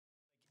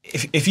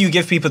if you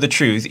give people the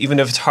truth, even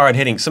if it's hard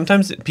hitting,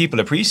 sometimes people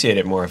appreciate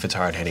it more if it's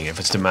hard hitting, if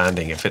it's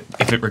demanding, if it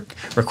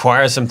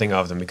requires something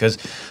of them. Because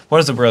what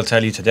does the world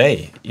tell you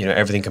today? You know,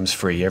 everything comes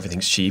free,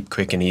 everything's cheap,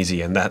 quick and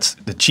easy, and that's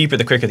the cheaper,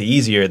 the quicker, the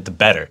easier, the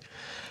better.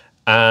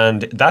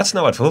 And that's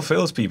not what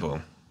fulfills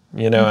people.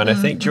 You know, and I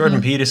think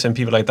Jordan Peterson,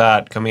 people like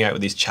that, coming out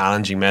with these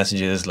challenging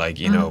messages like,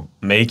 you know,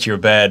 make your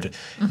bed,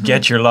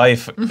 get your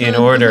life in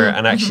order,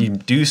 and actually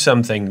do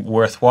something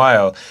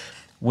worthwhile,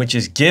 which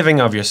is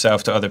giving of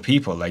yourself to other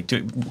people. Like,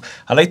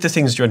 I like the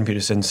things Jordan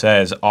Peterson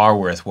says are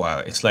worthwhile.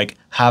 It's like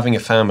having a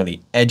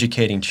family,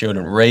 educating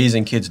children,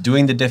 raising kids,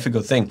 doing the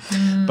difficult thing.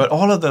 But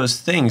all of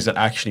those things that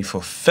actually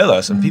fulfill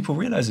us, and people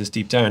realize this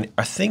deep down,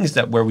 are things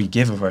that where we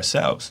give of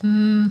ourselves.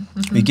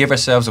 We give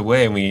ourselves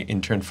away and we in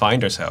turn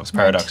find ourselves,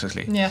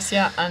 paradoxically. Right. Yes,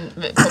 yeah. And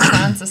Pope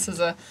Francis has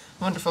a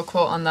wonderful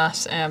quote on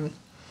that.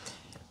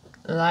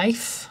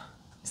 Life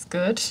is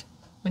good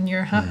when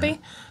you're happy.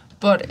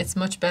 But it's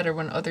much better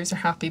when others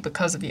are happy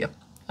because of you.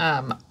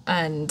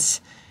 And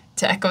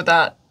to echo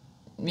that,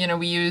 you know,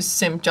 we use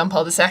St. John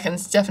Paul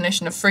II's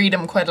definition of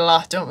freedom quite a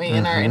lot, don't we,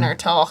 in our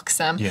talks.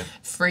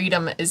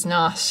 Freedom is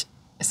not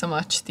so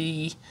much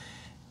the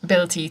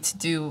ability to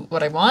do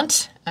what I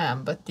want,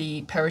 but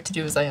the power to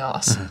do as I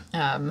ought.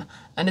 And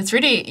it's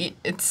really,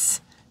 it's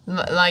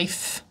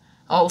life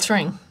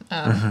altering,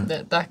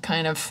 that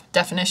kind of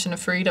definition of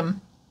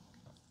freedom.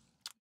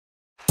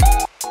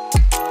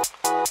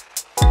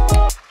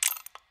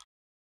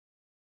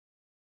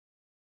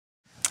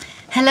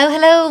 Hello,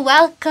 hello,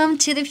 welcome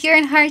to the Pure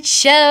in Heart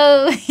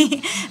show.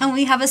 And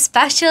we have a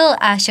special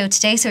show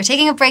today. So we're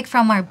taking a break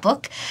from our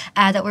book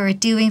that we were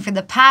doing for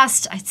the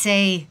past, I'd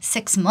say,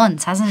 6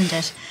 months, hasn't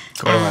it?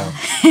 Quite a while.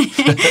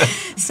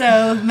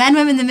 So Men,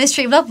 Women, the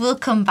Mystery of Love will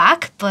come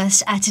back.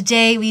 But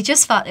today we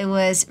just thought it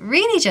was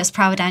really just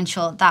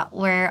providential that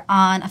we're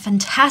on a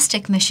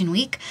fantastic mission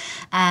week.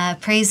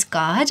 Praise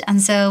God. And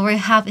so we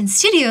have in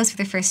studios for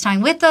the first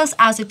time with us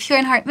as a Pure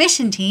in Heart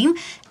mission team,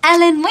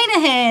 Ellen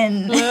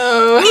Moynihan.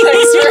 Hello,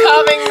 thanks for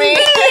having me.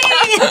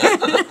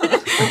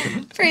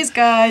 Praise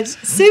God.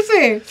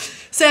 Super.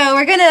 So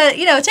we're going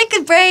to, take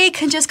a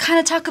break and just kind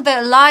of talk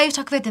about life,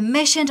 talk about the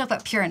mission, talk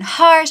about Pure in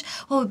Heart,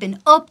 what we've been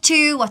up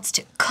to, what's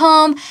to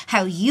come,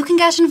 how you can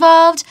get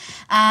involved,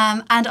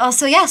 and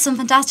also, some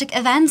fantastic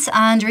events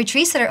and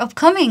retreats that are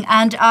upcoming,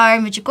 and our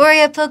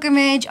Medjugorje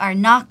pilgrimage, our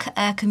Knock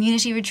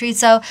community retreat.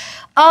 So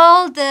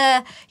all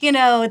the,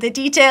 the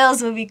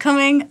details will be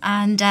coming,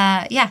 and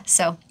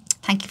so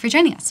thank you for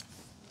joining us.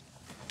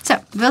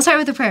 So we'll start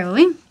with the prayer, will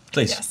we?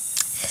 Please.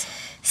 Yes.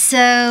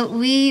 So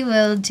we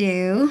will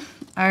do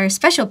our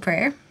special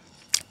prayer,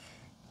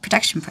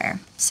 protection prayer.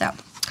 So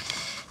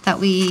that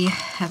we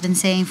have been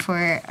saying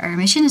for our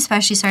mission,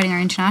 especially starting our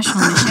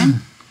international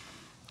mission.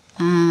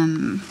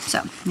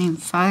 So, in the name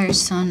of Father,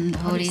 Son, and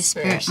Holy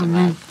Spirit.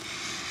 Amen.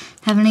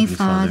 Heavenly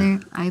Father,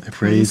 I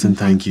praise and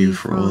thank you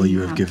for all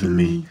you have given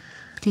me.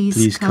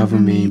 Please cover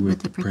me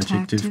with the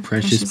protective,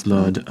 precious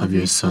blood of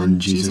your Son,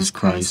 Jesus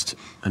Christ,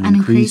 and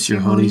increase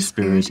your Holy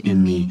Spirit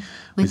in me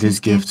with his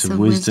gifts of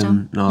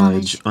wisdom,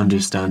 knowledge,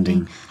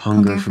 understanding,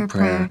 hunger for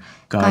prayer,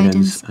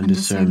 guidance, and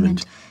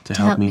discernment, to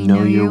help me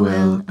know your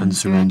will and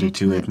surrender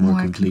to it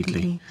more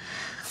completely.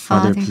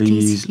 Father,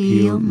 please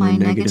heal my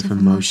negative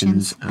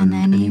emotions and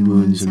any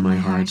wounds in my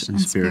heart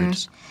and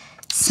spirit.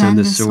 Send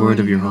the sword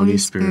of your Holy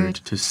Spirit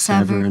to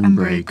sever and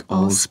break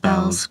all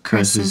spells,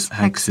 curses,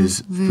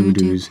 hexes,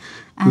 voodoo,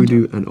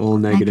 and all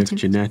negative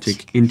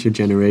genetic,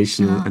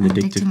 intergenerational, and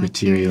addictive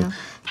material,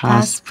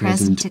 past,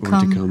 present, or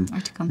to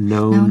come,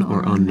 known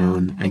or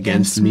unknown,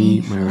 against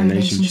me, my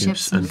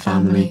relationships and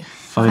family,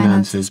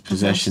 finances,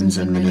 possessions,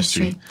 and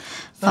ministry.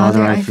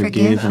 Father, I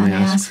forgive and I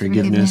ask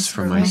forgiveness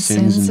for my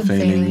sins and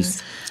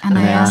failings, and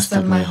I ask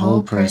that my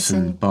whole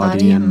person,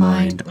 body and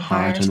mind,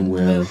 heart and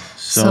will,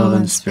 soul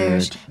and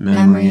spirit,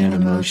 memory and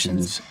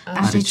emotions,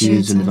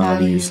 attitudes and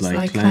values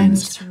lie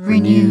cleansed,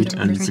 renewed,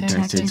 and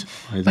protected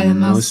by the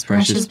most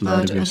precious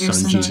blood of your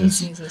Son,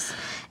 Jesus.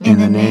 In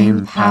the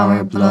name,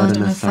 power, blood,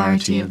 and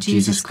authority of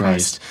Jesus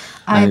Christ,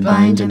 I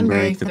bind and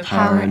break the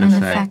power and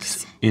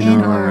effects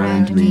in or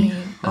around me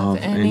of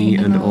any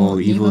and all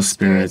evil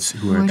spirits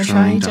who are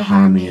trying to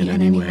harm me in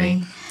any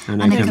way.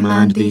 And I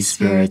command these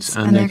spirits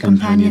and their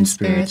companion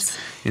spirits,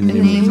 in the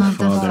name of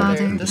the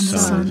Father, and the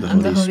Son,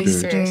 and the Holy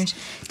Spirit,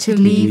 to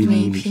leave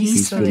me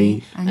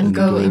peacefully and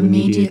go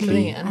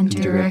immediately and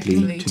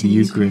directly to the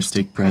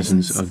Eucharistic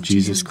presence of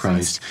Jesus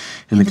Christ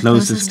in the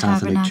closest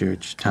Catholic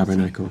Church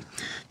tabernacle,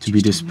 to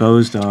be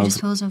disposed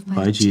of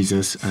by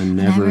Jesus and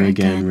never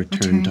again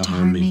return to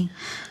harm me.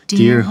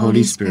 Dear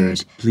Holy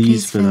Spirit,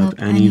 please fill up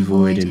any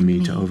void in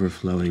me to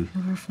overflowing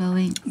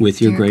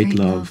with your great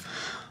love.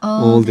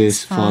 All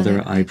this,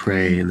 Father, I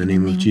pray in the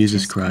name of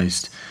Jesus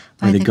Christ,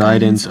 by the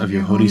guidance of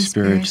your Holy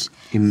Spirit,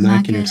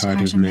 Immaculate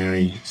Heart of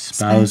Mary,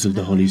 Spouse of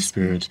the Holy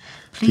Spirit,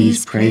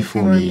 please pray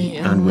for me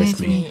and with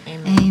me.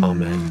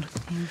 Amen.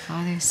 In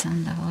Father, Son,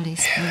 and the Holy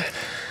Spirit.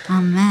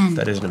 Amen.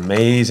 That is an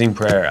amazing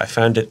prayer. I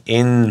found it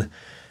in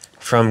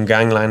From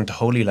Gangland to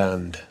Holy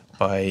Land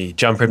by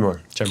John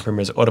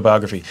Pridmore's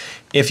autobiography.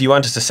 If you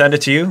want us to send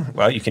it to you,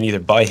 well, you can either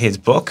buy his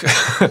book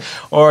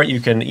or you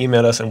can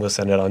email us and we'll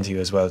send it on to you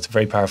as well. It's a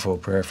very powerful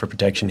prayer for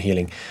protection,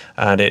 healing,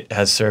 and it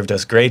has served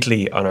us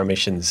greatly on our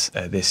missions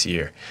this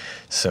year.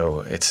 So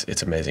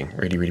it's amazing.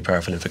 Really, really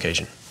powerful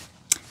invocation.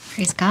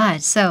 Praise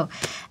God. So,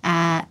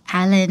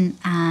 Alan,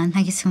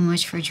 thank you so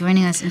much for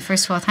joining us. And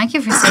first of all, thank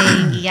you for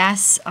saying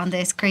yes on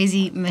this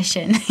crazy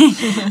mission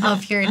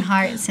of Pure in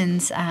Heart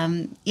since,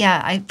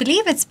 I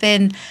believe it's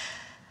been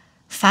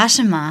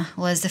Fatima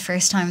was the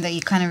first time that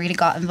you kind of really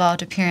got involved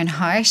with Pure in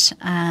Heart.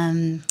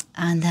 And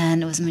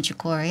then it was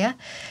Medjugorje.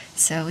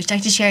 So would you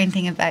like to share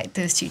anything about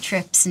those two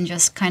trips and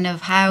just kind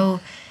of how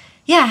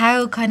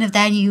kind of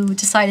then you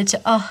decided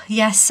to, oh,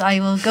 yes,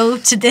 I will go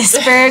to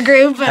this prayer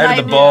group. And how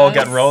did the ball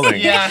get rolling?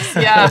 Yes,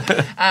 yeah.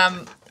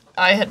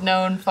 I had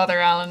known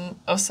Father Alan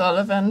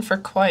O'Sullivan for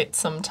quite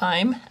some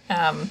time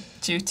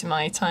due to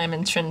my time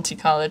in Trinity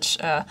College.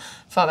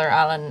 Father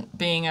Alan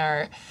being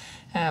our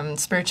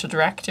spiritual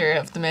director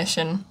of the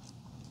mission.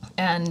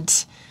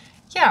 And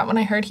yeah, when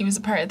I heard he was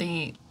a part of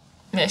the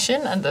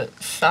mission and the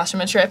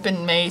Fatima trip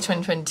in May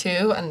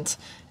 2022 and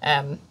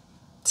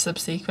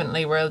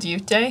subsequently World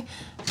Youth Day,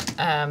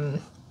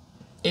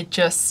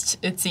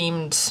 it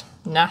seemed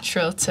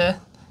natural to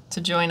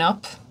join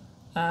up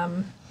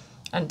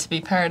and to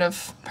be part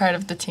of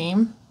the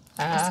team.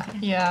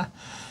 Yeah.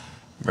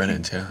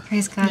 Brilliant, yeah.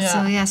 Praise God.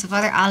 Yeah. So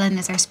Father Alan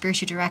is our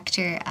spiritual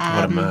director.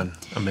 What a man.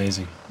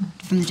 Amazing.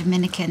 From the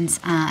Dominicans,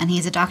 and he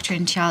has a doctorate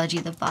in theology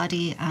of the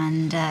body,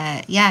 and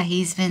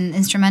he's been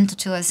instrumental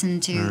to us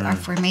into our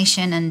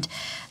formation and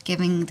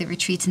giving the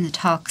retreats and the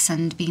talks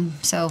and being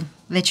so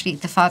literally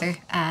the father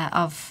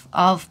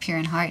of Pure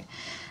in Heart.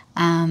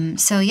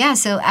 So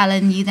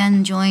Alan, you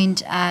then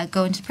joined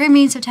going to the prayer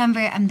meeting in September,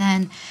 and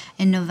then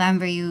in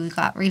November you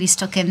got really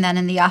stuck in then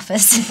in the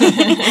office.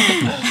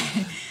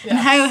 And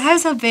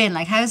how's that been?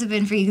 Like, how's it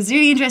been for you? Because it's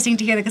really interesting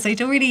to hear that, because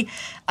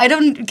I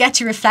don't get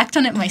to reflect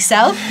on it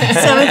myself.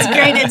 So it's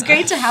great. It's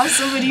great to have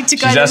somebody to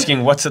She's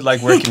asking, what's it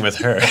like working with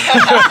her?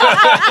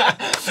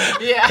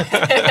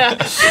 Yeah.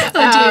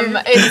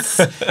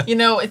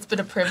 It's been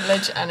a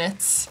privilege, and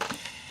it's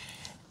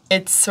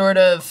sort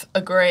of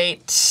a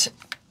great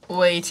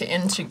way to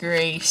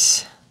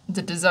integrate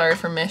the desire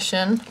for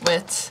mission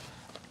with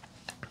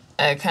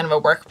a kind of a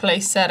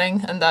workplace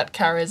setting and that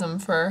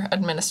charism for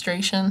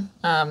administration.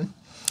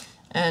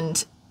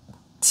 And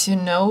to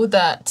know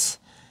that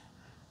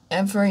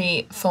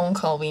every phone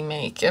call we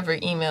make, every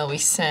email we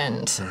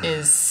send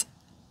is,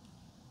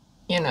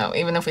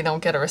 even if we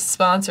don't get a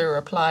response or a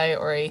reply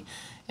or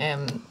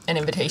an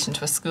invitation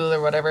to a school or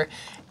whatever,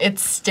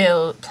 it's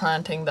still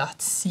planting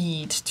that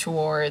seed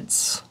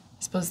towards,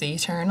 I suppose, the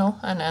eternal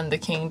and the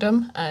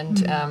kingdom. And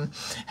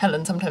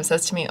Helen sometimes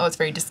says to me, it's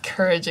very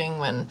discouraging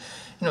when,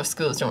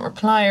 schools don't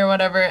reply or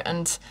whatever.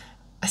 And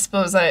I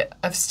suppose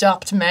I've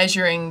stopped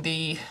measuring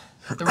the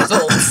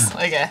results,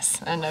 I guess,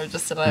 and I've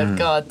just allowed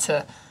God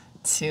to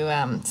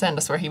send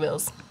us where He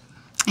wills.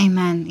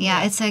 Amen.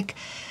 Yeah, it's like,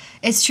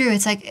 it's true.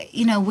 It's like,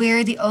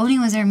 we're the only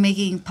ones that are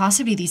making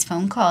possibly these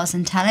phone calls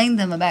and telling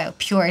them about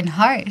Pure in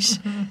Heart.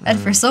 And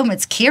for some,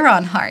 it's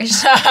Kieran Heart.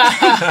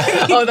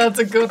 Oh, that's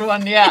a good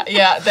one. Yeah.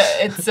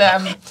 It's I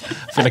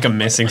feel like I'm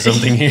missing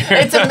something here.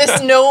 It's a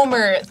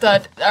misnomer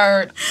that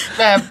our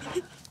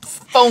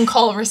phone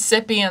call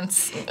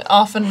recipients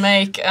often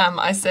make.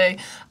 I say,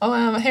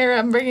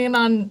 I'm bringing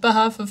on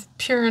behalf of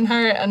Pure in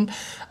Heart, and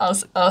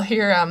I'll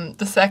hear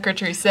the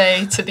secretary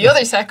say to the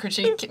other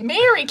secretary,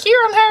 Mary,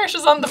 Kieran Hart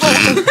is on the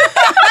phone.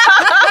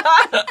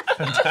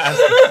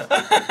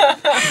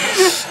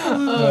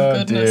 Oh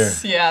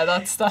goodness. Dear. Yeah,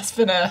 that's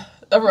been a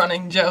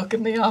running joke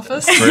in the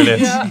office.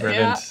 Brilliant.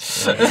 Brilliant.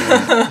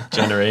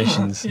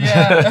 Generations.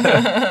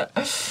 Yeah.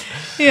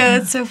 Yeah,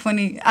 that's so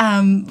funny.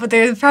 But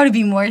there'll probably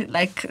be more,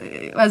 like,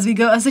 as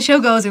the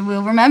show goes,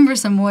 we'll remember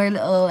some more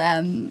little,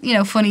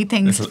 funny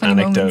things, little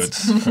funny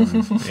anecdotes.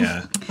 moments.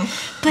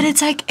 But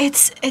it's like,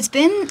 it's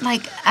been,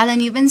 like,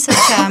 Alan, you've been such,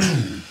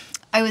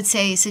 I would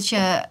say, such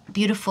a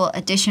beautiful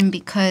addition,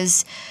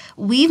 because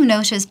we've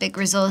noticed big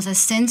results as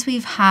since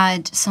we've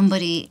had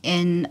somebody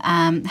in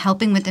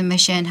helping with the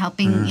mission,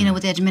 helping,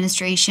 with the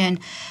administration.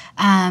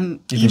 Even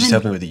just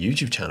helping with the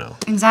YouTube channel.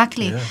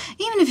 Exactly. Yeah.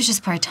 Even if it's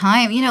just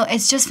part-time,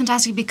 it's just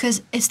fantastic,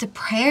 because it's the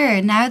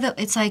prayer. Now that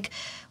it's like,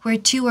 where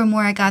two or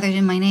more are gathered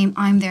in my name,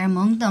 I'm there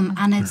among them.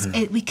 And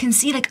we can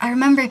see, like, I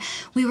remember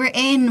we were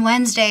in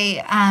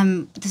Wednesday,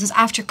 this was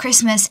after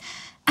Christmas,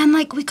 and,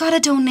 like, we got a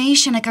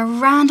donation, like a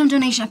random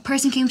donation. A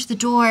person came to the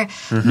door,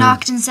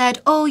 knocked and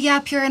said, "Oh, yeah,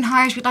 Pure in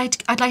Heart,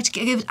 I'd like to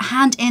give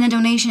hand in a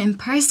donation in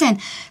person."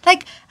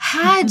 Like,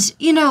 had,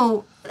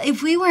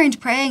 if we weren't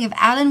praying, if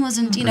Ellen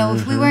wasn't,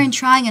 if we weren't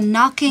trying and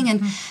knocking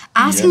and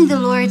asking the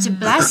Lord to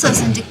bless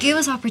us and to give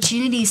us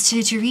opportunities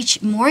to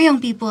reach more young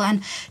people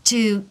and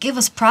to give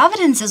us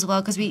providence as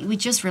well, because we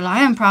just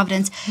rely on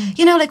providence.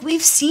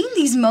 We've seen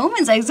these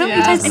moments like so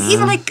many times, and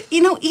even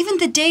even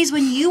the days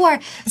when you are,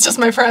 it's just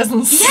my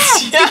presence.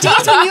 The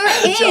days when you're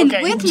in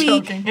with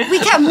me, we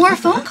get more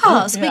phone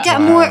calls. We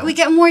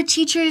get more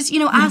teachers,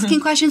 asking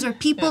questions, or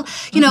people,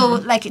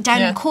 like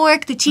down in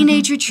Cork, the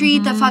teenage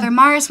retreat that Father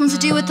Morris wants to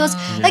do with us.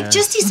 Like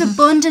just these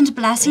abundant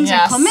blessings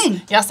are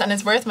coming. Yes, and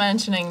it's worth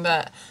mentioning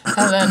that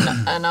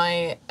Helen and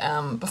I,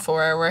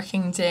 before our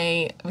working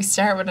day, we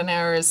start with an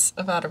hours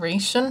of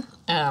adoration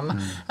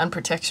and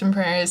protection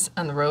prayers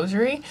and the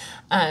rosary.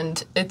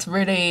 And it's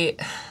really,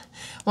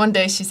 one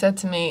day she said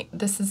to me,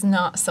 this is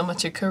not so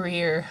much a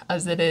career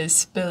as it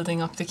is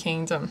building up the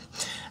kingdom.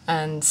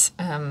 And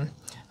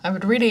I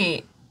would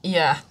really,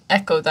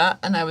 echo that.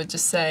 And I would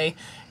just say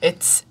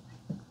it's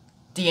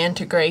the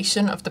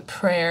integration of the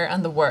prayer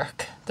and the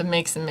work that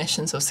makes the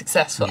mission so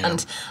successful. Yeah.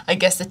 And I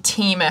guess a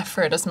team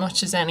effort as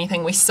much as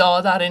anything. We saw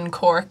that in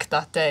Cork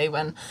that day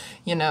when,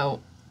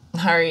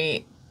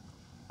 Harry,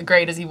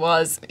 great as he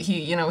was,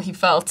 he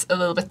felt a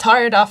little bit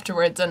tired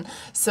afterwards. And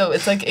so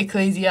it's like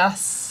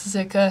Ecclesiastes.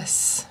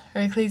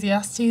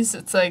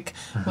 It's like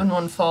when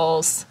one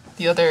falls,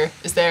 the other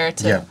is there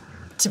to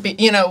be,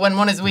 when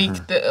one is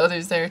weak, the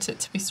other's there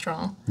to be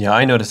strong. Yeah,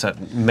 I noticed that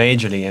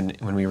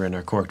majorly when we were in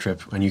our Cork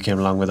trip, when you came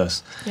along with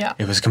us. Yeah.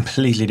 It was a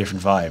completely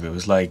different vibe. It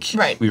was like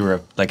we were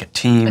like a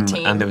team.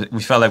 And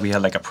we felt like we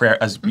had like a prayer,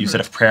 as you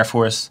said, a prayer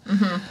force.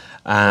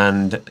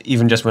 And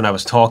even just when I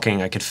was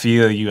talking, I could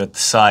feel you at the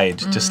side,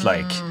 just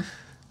like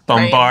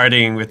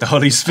bombarding with the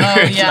Holy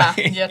Spirit. Oh,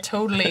 yeah,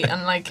 totally.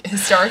 And like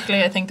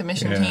historically, I think the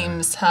mission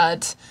teams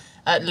had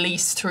at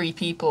least 3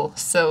 people,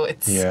 so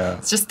it's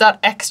just that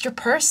extra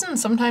person.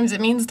 Sometimes it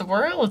means the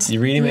world. It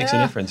really makes a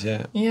difference.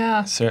 Yeah,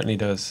 it certainly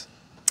does.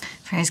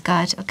 Praise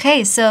God.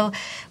 Okay, so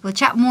we'll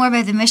chat more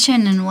about the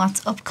mission and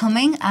what's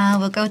upcoming.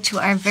 We'll go to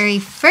our very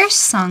first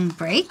song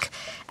break,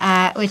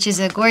 which is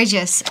a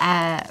gorgeous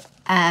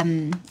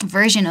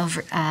version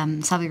of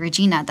Salve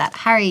Regina that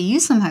Harry,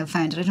 you somehow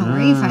found it. I don't know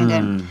where you found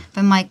it,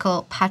 by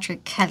Michael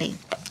Patrick Kelly.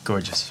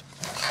 Gorgeous.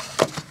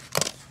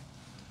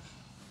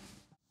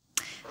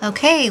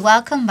 Okay,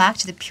 welcome back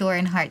to the Pure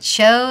in Heart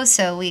Show.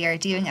 So we are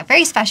doing a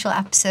very special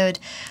episode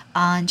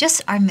on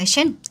just our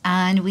mission,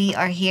 and we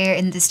are here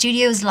in the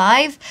studios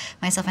live,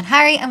 myself and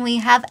Harry, and we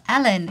have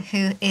Ellen,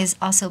 who is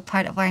also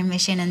part of our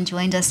mission and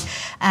joined us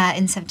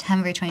in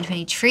September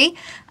 2023.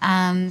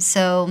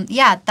 So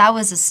yeah, that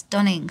was a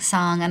stunning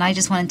song, and I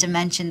just wanted to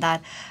mention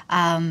that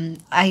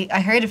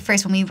I heard it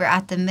first when we were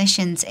at the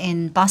missions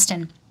in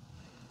Boston,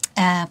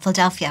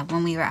 Philadelphia,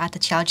 when we were at the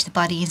Theology of the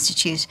Body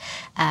Institute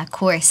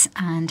course,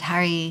 and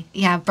Harry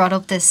brought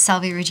up this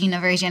Salve Regina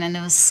version, and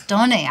it was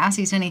stunning,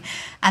 absolutely stunning.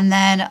 And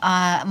then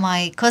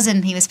my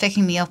cousin, he was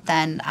picking me up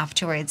then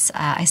afterwards.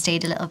 I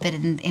stayed a little bit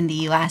in the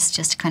US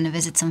just to kind of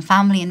visit some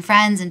family and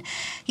friends, and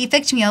he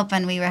picked me up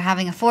and we were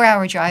having a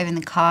 4-hour drive in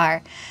the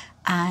car.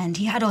 And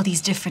he had all these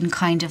different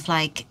kind of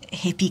like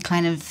hippie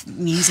kind of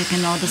music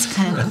and all this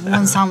kind of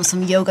one song was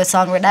some yoga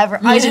song or whatever.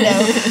 I don't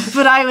know.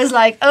 But I was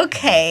like,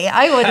 okay,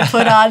 I want to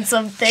put on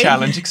something.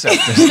 Challenge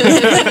accepted.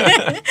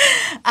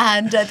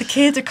 And the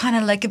kids are kind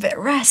of like a bit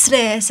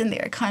restless, and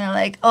they're kind of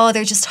like, oh,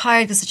 they're just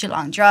tired because such a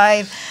long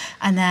drive.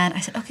 And then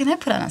I said, okay, can I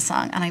put on a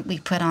song? And we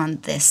put on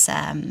this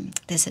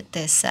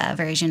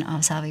version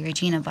of Salve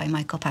Regina by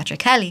Michael Patrick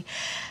Kelly.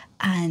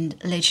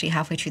 And literally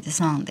halfway through the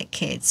song, the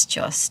kids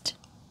just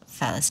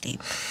fell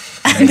asleep.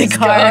 And the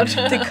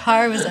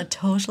car was a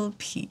total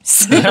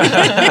peace.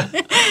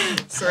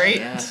 Great.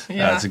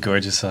 Yeah. That's a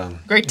gorgeous song.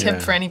 Great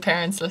tip for any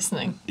parents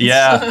listening.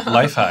 Yeah,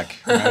 life hack.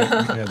 Right?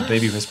 Yeah, the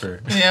baby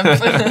whisperer.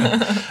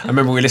 I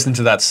remember we listened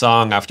to that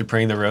song after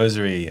praying the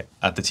rosary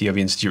at the TOB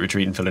Institute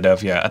retreat in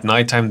Philadelphia. At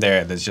nighttime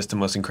there's just the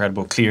most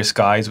incredible clear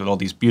skies with all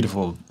these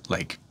beautiful,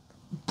 like,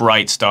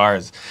 bright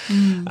stars,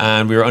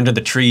 and we were under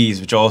the trees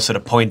which all sort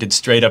of pointed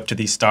straight up to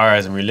these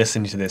stars, and we were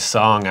listening to this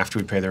song after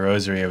we prayed the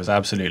rosary. It was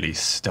absolutely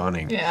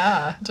stunning.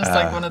 Just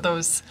like one of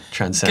those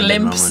transcendent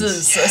glimpses,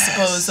 moments. I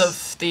suppose,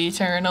 of the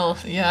eternal.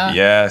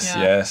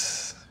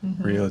 Yes.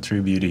 Real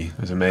true beauty.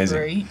 It was amazing.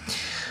 Great.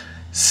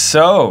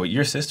 So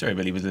your sister, I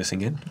believe, was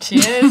listening in. She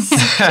is.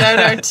 Shout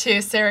out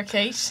to Sarah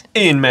Kate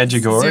in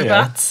Medjugorje.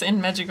 Zubats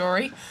in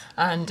Medjugorje,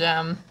 and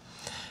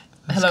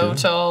hello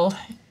to all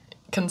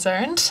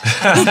concerned.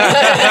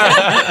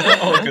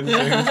 All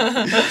concerned.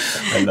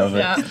 I love it.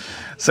 Yeah.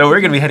 So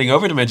we're going to be heading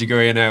over to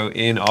Medjugorje now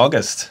in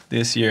August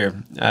this year.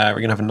 We're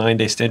going to have a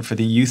 9-day stint for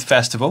the Youth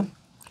Festival.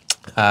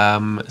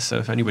 So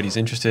if anybody's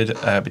interested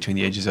between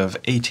the ages of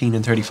 18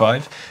 and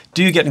 35,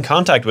 do get in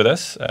contact with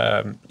us.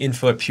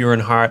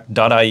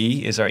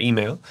 info@pureinheart.ie is our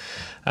email,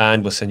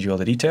 and we'll send you all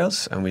the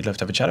details, and we'd love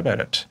to have a chat about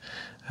it.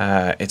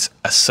 It's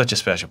such a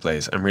special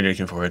place. I'm really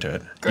looking forward to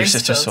it. Your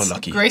sister's so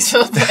lucky.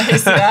 Graceful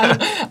place,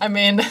 yeah. I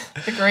mean,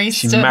 the grace.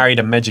 She married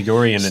a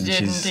Medjugorjean, and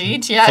she's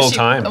full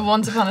time.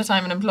 Once upon a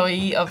time an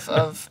employee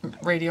of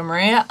Radio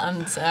Maria,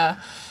 and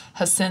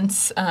has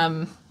since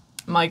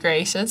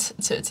migrated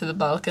to the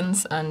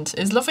Balkans and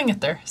is loving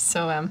it there.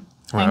 So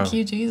thank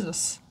you,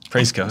 Jesus.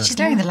 Praise God. She's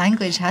learning the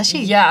language, has she?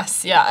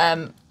 Yes,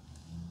 yeah.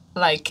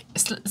 Like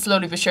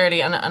slowly but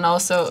surely, and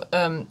also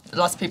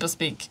lots of people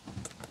speak.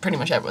 Pretty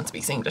much everyone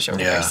speaks English over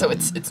there, so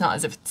it's not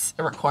as if it's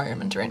a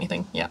requirement or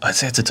anything. Yeah, I'd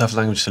say it's a tough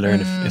language to learn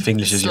if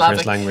English is your Slavic,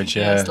 first language.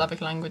 Yeah,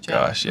 Slavic language. Yeah.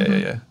 Gosh,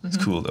 yeah. It's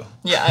cool though.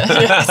 Yeah,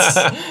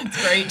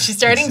 it's great. She's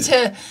starting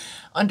to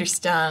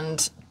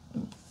understand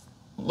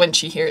when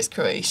she hears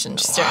Croatian.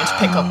 She's starting to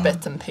pick up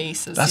bits and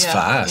pieces. That's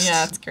fast.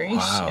 Yeah, it's great.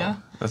 Wow, yeah.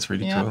 that's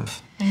really cool.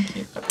 Thank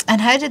you.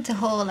 And how did the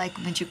whole like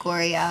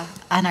Medjugorje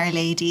and Our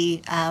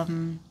Lady,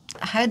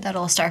 how did that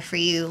all start for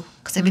you?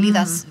 Because I believe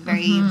that's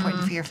very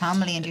important for your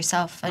family and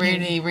yourself. And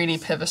really, really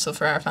pivotal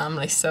for our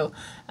family. So,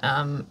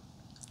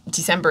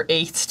 December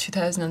 8th,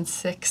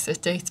 2006,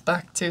 it dates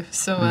back to.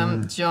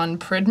 So, John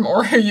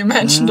Pridmore, who you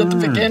mentioned at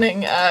the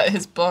beginning,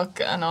 his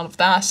book and all of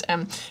that,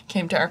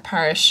 came to our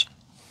parish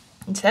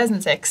in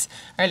 2006.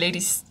 Our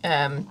Lady's,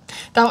 that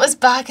was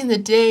back in the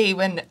day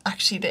when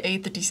actually the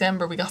 8th of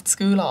December we got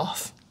school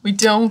off. We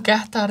don't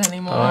get that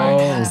anymore.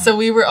 Oh. So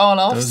we were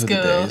all off Those are the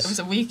school. days. It was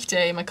a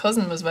weekday. My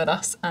cousin was with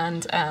us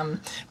and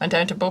went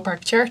down to Bow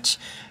Park Church,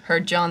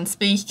 heard John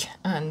speak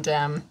and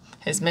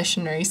his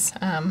missionaries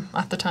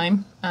at the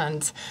time.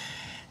 And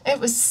it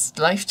was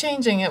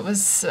life-changing. It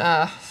was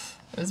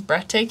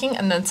breathtaking.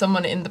 And then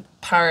someone in the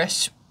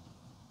parish,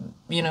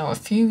 a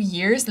few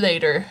years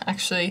later,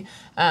 actually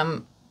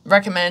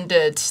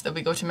recommended that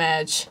we go to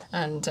Medj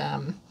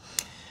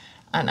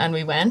and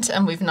we went,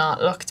 and we've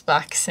not looked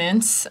back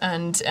since.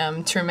 And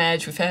through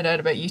Medj, we found out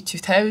about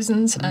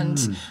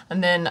U2000,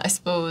 and then I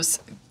suppose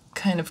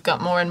kind of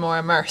got more and more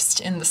immersed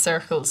in the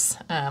circles.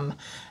 And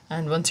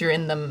once you're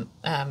in them,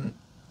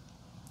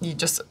 you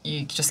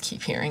just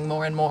keep hearing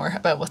more and more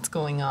about what's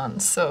going on.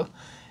 So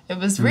it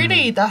was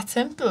really that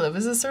simple. It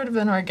was a sort of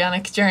an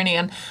organic journey,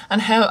 and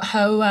how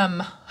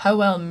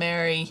well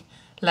Mary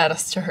led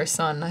us to her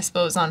son, I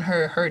suppose, on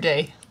her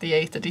day, the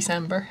 8th of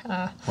December.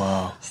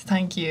 Wow. So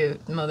thank you,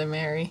 Mother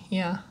Mary.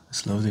 Yeah.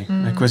 It's lovely.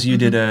 Of course, you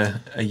did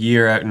a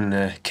year out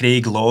in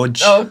Craig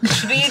Lodge. Oh,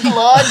 Craig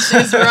Lodge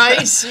is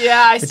right.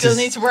 Yeah, I still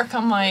need to work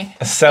on my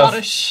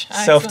Scottish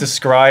accent.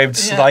 Self-described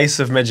slice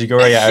of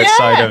Medjugorje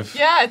outside of...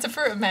 Yeah, it's a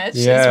fruit of Medj,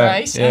 is Yeah,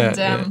 right.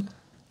 yeah, And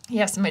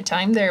yes, my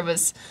time there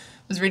was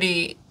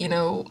really,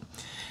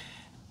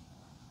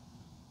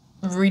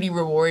 really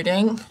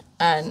rewarding,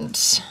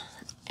 and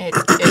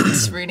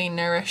it's really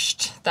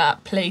nourished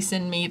that place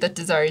in me that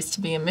desires to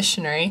be a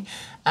missionary,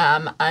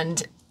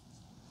 and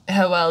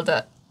how well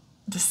that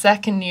the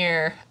second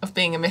year of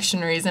being a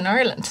missionary is in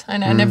Ireland.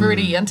 And I never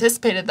really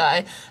anticipated that.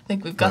 I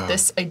think we've got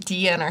this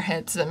idea in our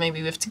heads that maybe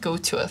we have to go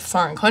to a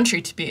foreign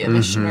country to be a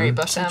missionary,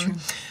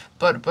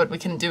 but we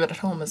can do it at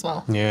home as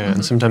well. Yeah,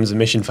 and sometimes the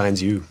mission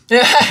finds you.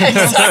 Yeah,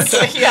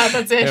 exactly. Yeah,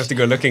 that's it. You have to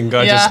go looking,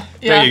 God, Yeah,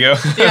 there you go.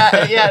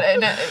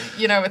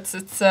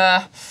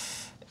 And,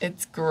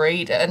 it's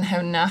great, and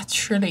how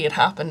naturally it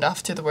happened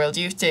after the World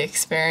Youth Day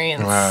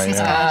experience. Wow,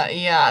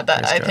 yeah.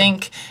 I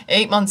think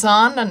 8 months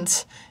on,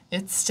 and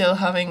it's still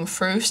having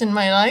fruit in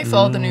my life.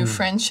 All the new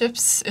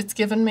friendships it's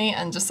given me,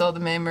 and just all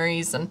the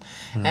memories, and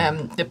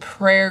the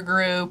prayer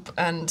group,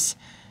 and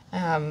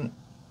my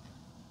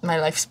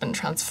life's been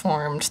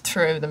transformed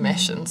through the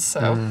mission.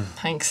 So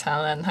thanks,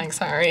 Helen. Thanks,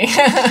 Harry.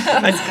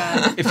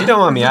 If you don't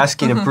mind me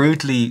asking a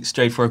brutally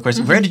straightforward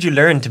question, where did you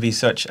learn to be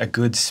such a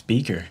good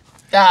speaker?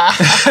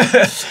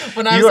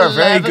 When I You was are a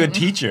very 11, good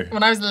teacher.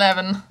 When I was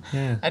 11,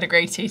 Yeah. I had a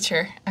great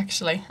teacher,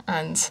 actually,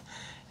 and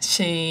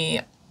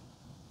she,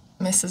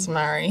 Mrs.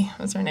 Mary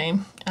was her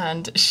name,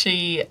 and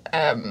she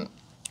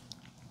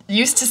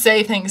used to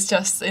say things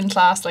just in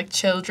class like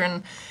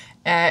children,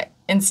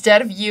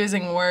 instead of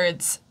using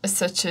words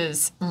such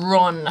as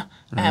run,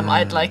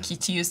 I'd like you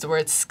to use the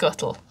word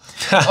scuttle.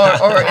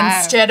 Or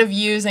instead of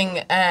using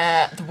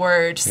the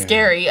word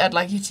scary, I'd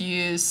like you to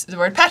use the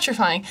word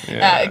petrifying,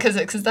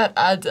 because that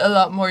adds a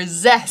lot more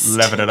zest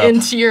Level it up.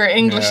 into your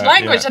English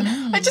language. Yeah.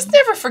 And I just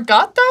never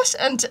forgot that.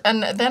 And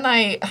then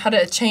I had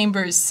a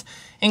Chambers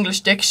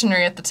English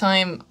dictionary at the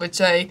time, which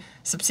I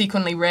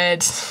subsequently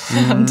read.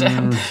 And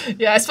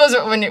I suppose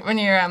when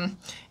you're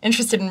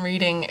interested in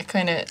reading, it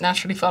kind of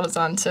naturally follows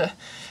on to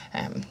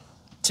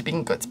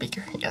being a good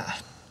speaker. Yeah.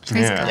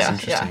 Praise Yeah, God. that's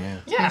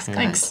interesting, yeah.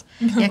 Thanks.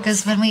 Yeah,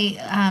 because when we,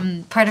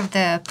 part of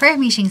the prayer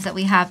meetings that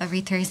we have every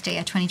Thursday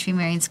at 23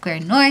 Marion Square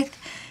North,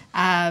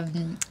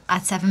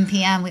 at 7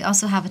 p.m, we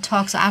also have a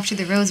talk. So after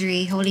the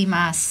Rosary, Holy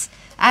Mass,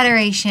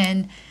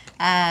 Adoration,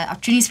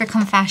 opportunities for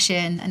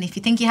confession, and if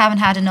you think you haven't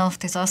had enough,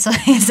 there's also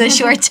it's a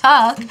short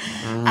talk,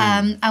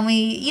 and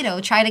we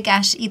try to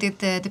get either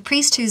the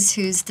priest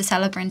who's the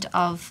celebrant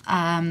of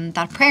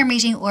that prayer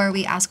meeting, or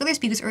we ask other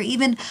speakers, or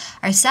even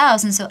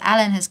ourselves. And so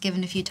Ellen has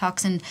given a few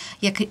talks, and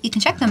you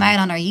can check them out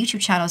on our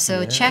YouTube channel.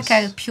 So check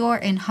out Pure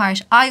in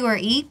Heart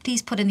IORE.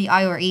 Please put in the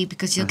IORE,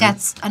 because you'll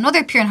get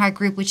another Pure in Heart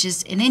group, which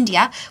is in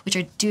India, which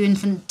are doing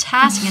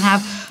fantastic and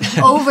have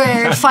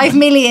over 5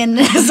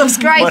 million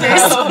subscribers.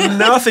 What has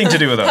nothing to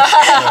do with us.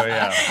 So,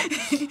 yeah.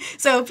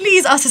 So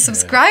please also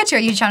subscribe to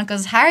our YouTube channel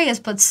because Harry has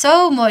put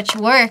so much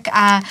work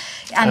and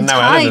now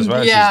time. Ellen as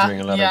well. Yeah, She's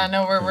doing a lot yeah. of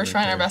No, we're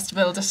trying our best to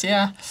build it.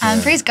 Yeah.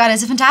 And praise God,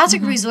 it's a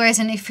fantastic resource.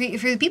 And if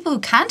for the people who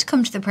can't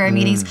come to the prayer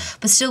meetings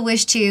but still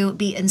wish to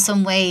be in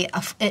some way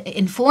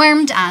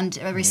informed and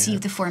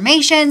receive the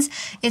formations,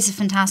 it's a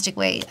fantastic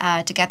way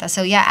to get that.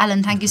 So yeah,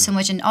 Ellen, thank you so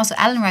much. And also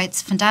Ellen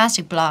writes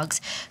fantastic blogs.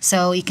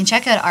 So you can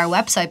check out our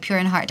website,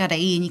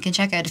 pureinheart.ie, and you can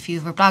check out a few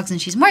of her blogs.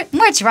 And she's more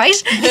to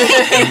write,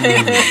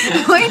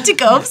 more to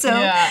go. So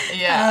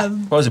Yeah.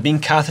 What was it? Being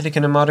Catholic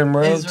in a modern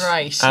world? Is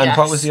right. And yes.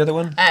 what was the other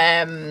one?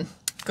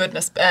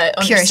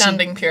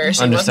 Understanding purity.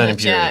 Understanding wasn't it?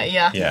 purity.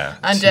 Yeah.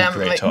 And And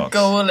great like talks.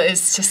 goal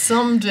is to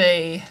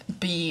someday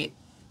be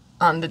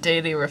on the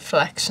daily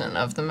reflection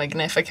of the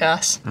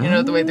Magnificat. You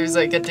know, the way there's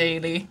like a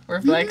daily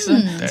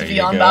reflection. There To you be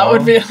on go. that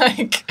would be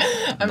like,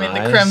 I mean, the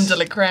Nice. creme de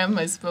la creme,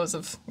 I suppose,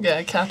 of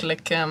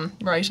Catholic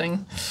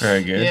writing.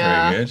 Very good,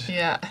 Yeah. very good.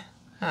 Yeah.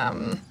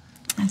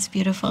 that's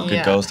beautiful. Good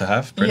Yeah. goals to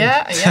have.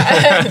 Brilliant.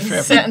 Yeah.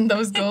 Setting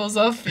those goals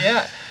off.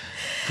 Yeah.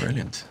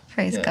 Brilliant.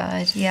 Praise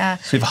God. Yeah.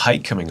 So we have a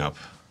hike coming up.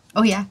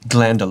 Oh yeah.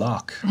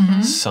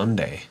 Glendalough,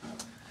 Sunday,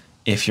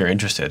 if you're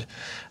interested.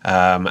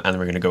 And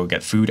we're going to go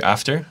get food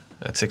after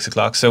at 6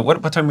 o'clock. So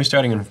what time are we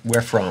starting and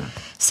where from?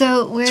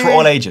 So we're It's for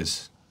all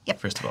ages. Yep.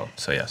 First of all.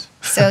 So yes.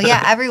 So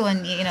yeah,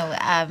 everyone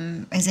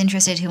is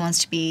interested who wants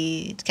to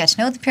get to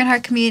know the Pure in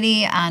Heart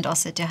community and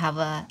also to have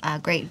a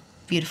great,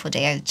 beautiful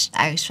day out.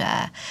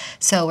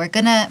 So we're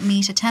gonna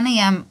meet at 10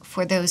 a.m.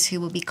 for those who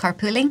will be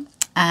carpooling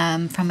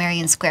from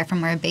Marion Square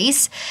from our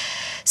base.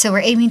 So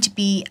we're aiming to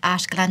be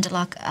at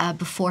Glendalough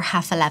before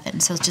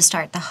 11:30. So to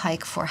start the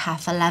hike for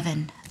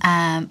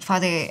 11:30.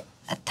 Father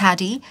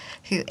Thaddy,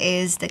 who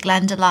is the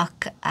Glendalough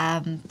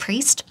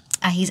priest.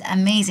 He's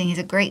amazing. He's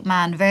a great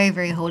man, very,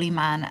 very holy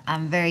man,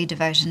 very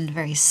devout and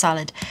very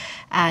solid.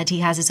 And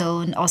he has his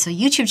own also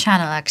YouTube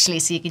channel actually,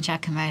 so you can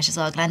check him out as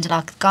well.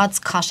 Glendalough God's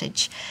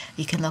Cottage,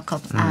 you can look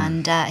up,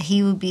 and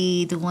he will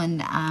be the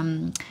one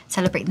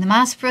celebrating the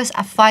mass for us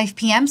at 5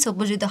 p.m. So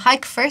we'll do the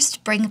hike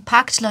first. Bring a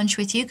packed lunch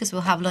with you because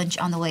we'll have lunch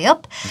on the way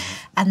up,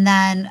 and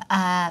then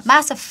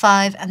mass at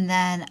 5, and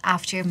then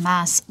after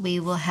mass we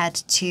will head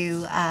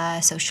to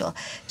social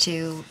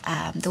to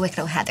the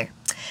Wicklow Heather.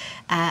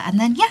 And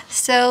then,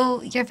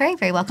 so you're very,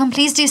 very welcome.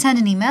 Please do send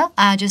an email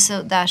just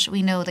so that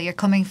we know that you're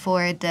coming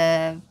for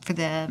the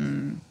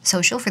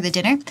social, for the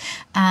dinner.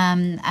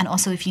 And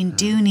also, if you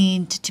do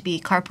need to be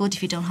carpooled,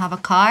 if you don't have a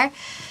car,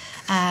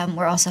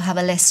 we also have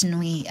a list and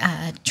we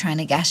trying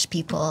to get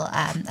people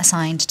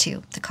assigned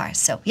to the cars.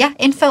 So,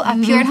 info at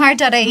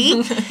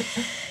pureinheart.ie.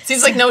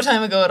 Seems like no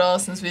time ago at all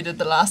since we did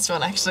the last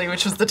one, actually,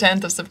 which was the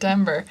 10th of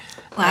September.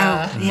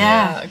 Wow,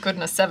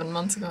 Goodness, 7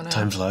 months ago now.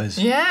 Time flies.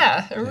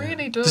 Yeah, it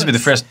really does. This will be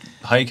the first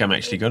hike I'm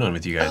actually going on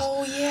with you guys.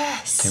 Oh,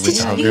 yes. With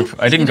the whole group.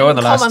 I didn't go on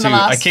the come last on the two.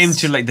 I last- came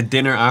to like the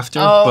dinner after,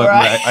 Oh, but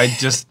right. I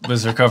just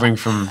was recovering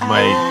from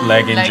my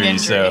leg injury,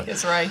 so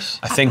is right.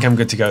 I think I'm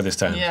good to go this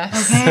time.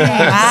 Yes. Okay,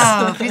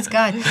 wow, praise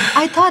God.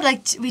 I thought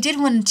we did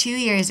one 2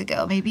 years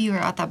ago. Maybe you were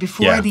at that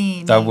before Yeah,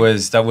 the...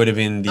 that would have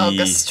been the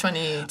August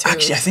 22.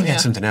 Actually, I think I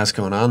had something else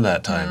going on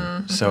that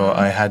time, so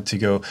I had to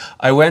go.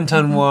 I went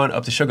on one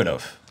up to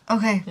Sugarloaf.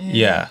 Okay.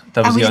 Yeah,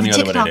 that was And the we only did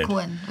other the one I TikTok did.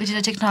 one. We did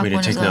a TikTok We did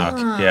one as well.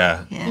 TikTok.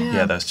 Yeah. Yeah.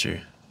 Yeah, that's true.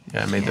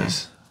 Yeah, I made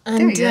those. There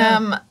you And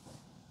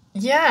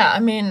go. I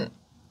mean,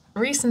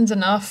 recent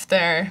enough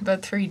there,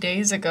 about 3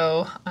 days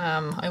ago,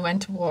 I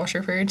went to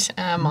Waterford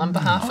on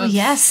behalf Oh, of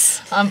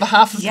yes. the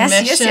Yes,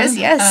 yes, mission.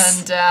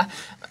 yes. And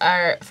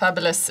our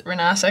fabulous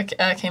Renata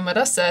came with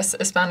us,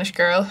 a Spanish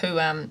girl who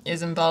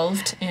is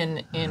involved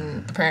in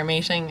the prayer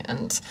meeting,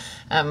 and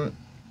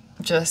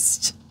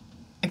just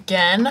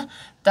again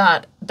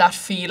that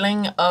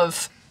feeling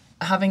of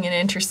having an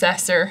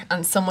intercessor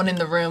and someone in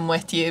the room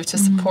with you to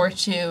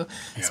support you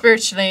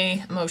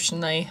spiritually,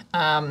 emotionally,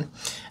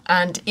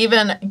 and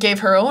even gave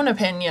her own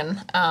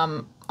opinion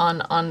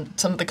on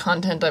some of the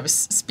content I was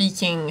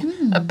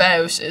speaking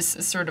about is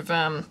sort of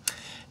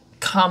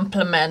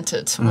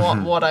complemented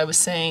what I was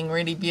saying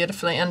really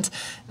beautifully. And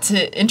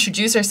to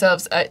introduce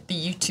ourselves at the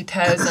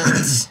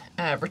U2000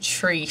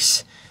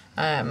 retreat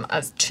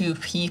as two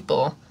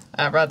people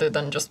rather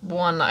than just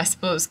one, I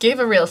suppose, gave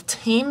a real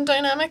team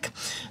dynamic.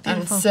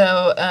 Beautiful. And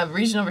so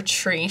regional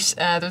retreat,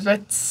 there was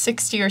about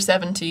 60 or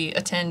 70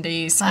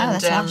 attendees. Wow,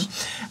 and that's a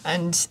lot.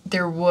 and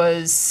there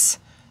was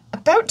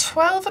about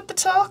 12 at the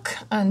talk,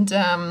 and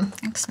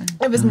Excellent.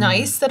 it was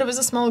nice that it was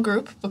a small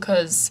group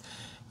because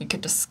we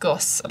could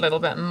discuss a little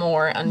bit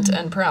more,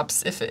 and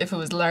perhaps if it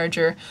was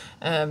larger,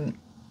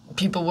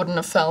 people wouldn't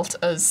have felt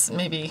as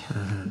maybe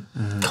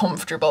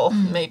comfortable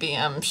maybe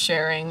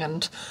sharing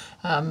and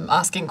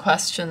asking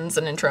questions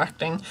and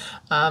interacting,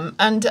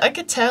 and I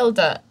could tell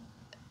that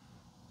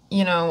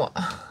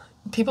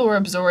people were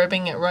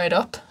absorbing it right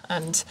up,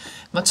 and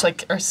much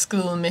like our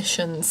school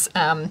missions,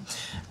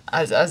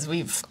 as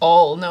we've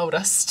all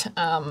noticed,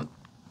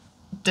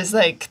 there's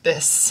like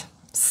this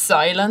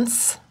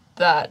silence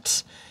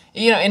that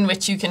in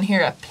which you can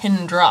hear a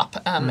pin drop.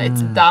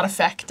 It's that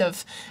effect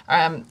of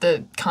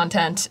the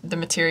content, the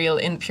material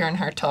in Pure in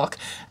Heart Talk,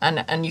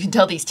 and you can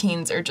tell these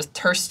teens are just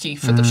thirsty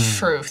for the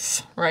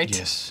truth, right?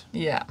 Yes.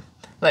 Yeah,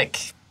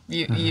 like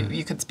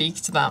you could speak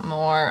to that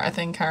more, I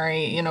think,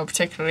 Harry.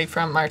 Particularly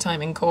from our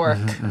time in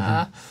Cork.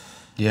 No,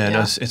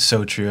 it's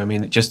so true. I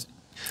mean,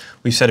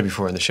 we've said it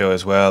before in the show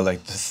as well,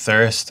 like the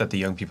thirst that the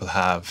young people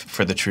have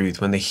for the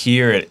truth, when they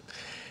hear it,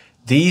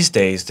 these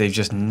days, they've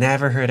just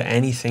never heard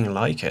anything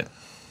like it.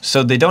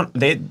 So the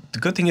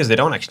good thing is they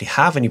don't actually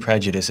have any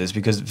prejudices,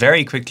 because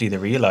very quickly they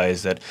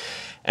realize that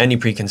any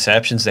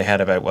preconceptions they had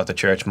about what the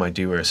church might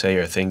do or say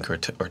or think or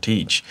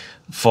teach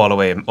fall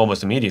away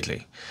almost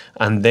immediately.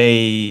 And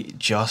they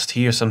just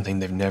hear something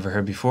they've never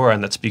heard before,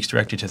 and that speaks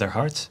directly to their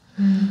hearts.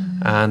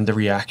 And the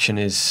reaction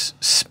is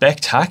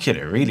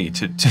spectacular, really.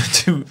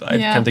 I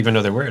can't think of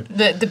another word.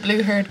 The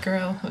blue-haired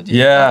girl.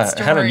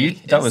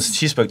 Helen,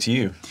 she spoke to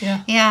you.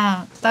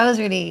 Yeah, that was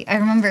really. I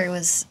remember it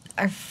was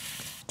I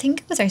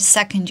think it was our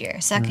second year.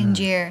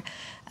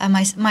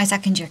 My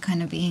second year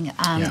kind of being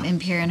in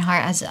Pure in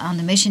Heart as on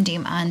the mission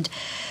team, and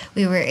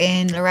we were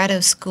in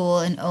Loretto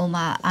School in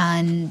Oma,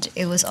 and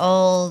it was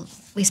all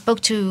we spoke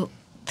to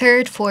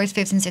 3rd, 4th,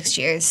 5th, and 6th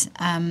years.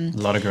 A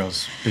lot of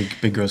girls,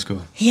 big girls'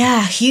 school.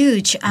 Yeah,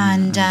 huge,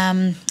 and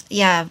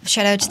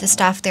shout out to the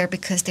staff there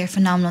because they're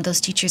phenomenal.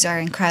 Those teachers are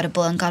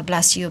incredible, and God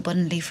bless you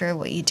abundantly for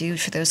what you do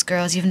for those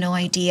girls. You have no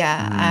idea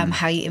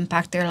how you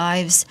impact their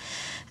lives.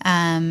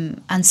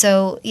 And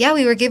so,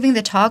 we were giving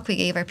the talk. We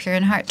gave our Pure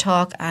in Heart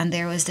talk, and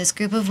there was this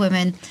group of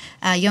women,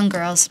 young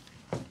girls,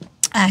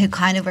 who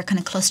were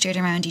clustered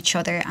around each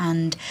other,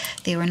 and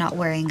they were not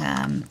wearing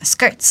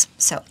skirts.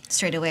 So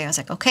straight away I was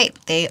like, okay,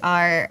 they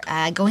are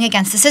going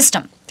against the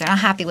system. They're not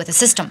happy with the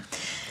system.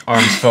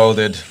 Arms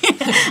folded.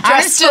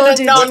 Dressed in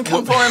a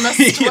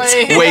non-conformist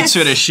way. Weight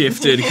sort of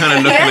shifted, kind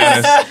of looking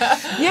at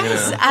us.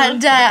 Yes,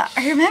 and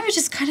I remember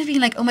just kind of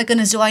being like, oh my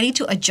goodness, do I need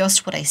to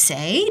adjust what I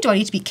say? Do I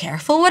need to be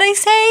careful what I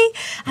say?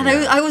 And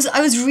I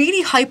was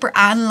really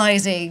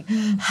hyper-analysing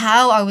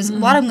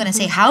what I'm going to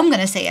say, how I'm going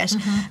to say it.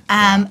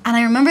 And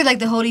I remember like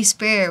the Holy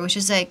Spirit, which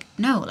is like,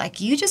 no, like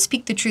you just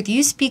speak the truth.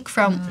 You speak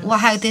from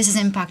how this has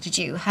impacted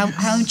you,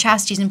 how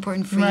chastity is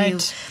important for you.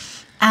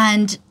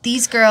 And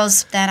these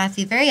girls then at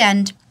the very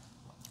end,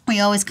 we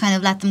always kind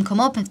of let them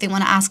come up if they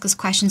want to ask us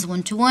questions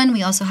one-to-one.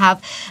 We also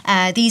have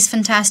these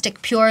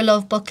fantastic Pure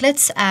Love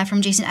booklets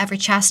from Jason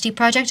Everett Chastity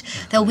Project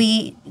that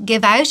we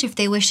give out if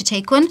they wish to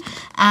take one.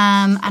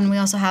 And we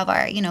also have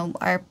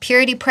our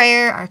purity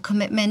prayer, our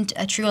commitment,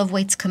 a True Love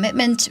Waits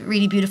commitment.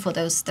 Really beautiful,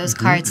 those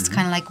cards. It's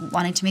kind of like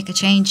wanting to make a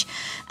change.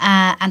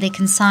 And they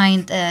can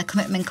sign the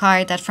commitment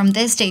card that from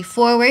this day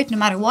forward, no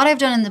matter what I've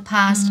done in the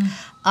past,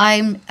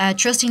 I'm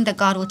trusting that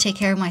God will take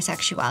care of my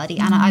sexuality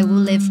and I will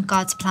live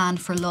God's plan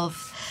for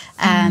love.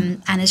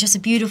 And it's just a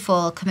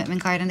beautiful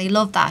commitment card, and they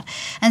love that.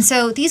 And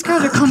so these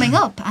girls were coming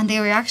up, and they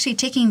were actually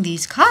taking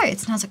these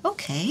cards, and I was like,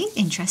 okay,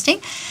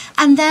 interesting.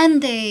 And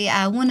then they,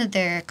 one of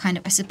their kind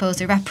of, I suppose,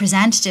 the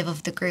representative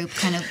of the group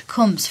kind of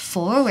comes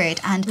forward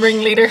and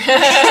ringleader.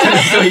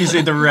 So you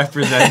say the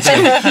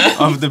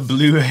representative of the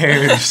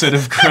blue-haired sort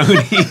of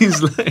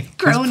cronies, like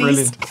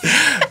cronies.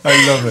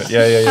 I love it.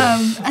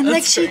 Yeah. And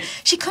like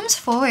she comes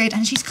forward,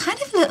 and she's kind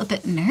of a little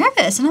bit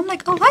nervous, and I'm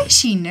like, oh, why is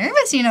she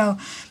nervous?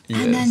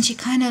 And then she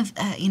kind of,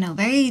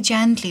 very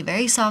gently,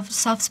 very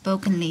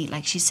soft-spokenly,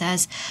 like she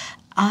says,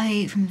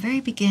 from the very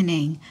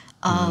beginning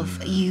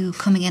of you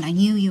coming in, I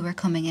knew you were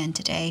coming in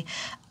today,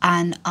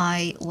 and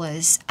I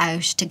was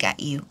out to get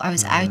you. I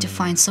was out to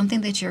find something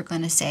that you're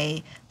going to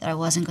say that I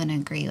wasn't going to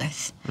agree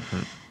with.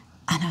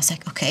 And I was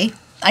like, okay.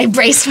 I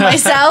braced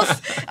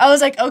myself. I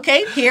was like,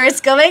 okay, here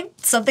it's coming.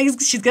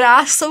 She's going to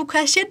ask some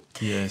question.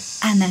 Yes.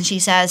 And then she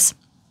says,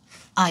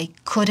 I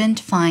couldn't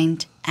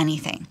find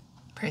anything.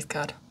 Praise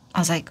God. I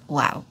was like,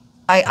 wow.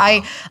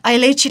 I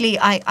literally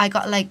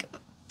got like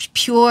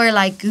pure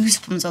like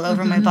goosebumps all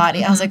over my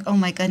body. I was like, oh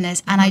my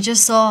goodness. And I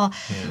just saw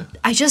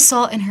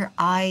in her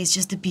eyes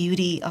just the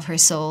beauty of her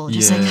soul,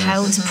 just like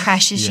how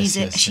precious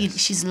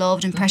she's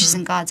loved and precious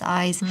in God's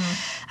eyes. And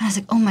I was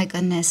like, oh my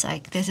goodness,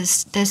 like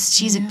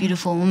she's a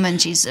beautiful woman.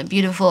 She's a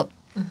beautiful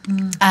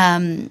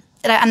and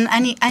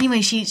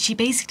anyway, she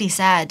basically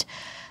said,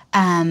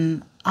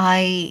 I'm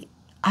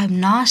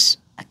not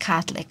a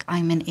Catholic,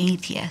 I'm an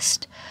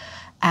atheist.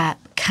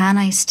 Can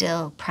I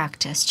still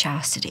practice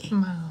chastity?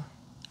 Wow.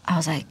 I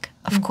was like,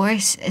 of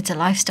course, it's a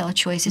lifestyle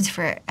choice. It's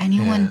for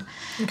anyone.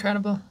 Yeah.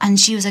 Incredible. And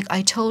she was like,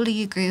 I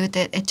totally agree with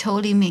it. It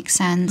totally makes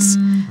sense.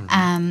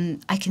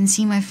 I can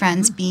see my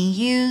friends being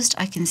used.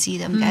 I can see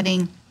them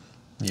getting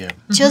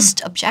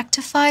just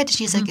objectified.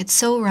 She's like, it's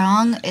so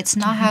wrong. It's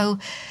not how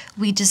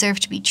we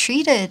deserve to be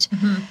treated.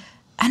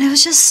 And it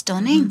was just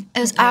stunning. It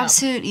was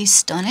absolutely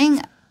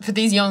stunning. For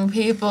these young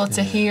people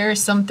to hear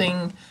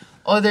something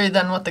other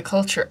than what the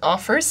culture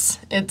offers,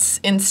 it's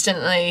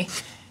instantly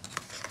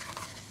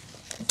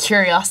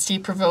curiosity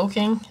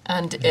provoking,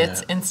 and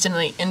it's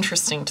instantly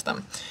interesting to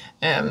them.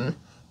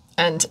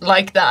 And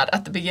like that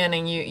at the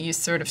beginning, you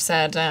sort of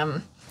said,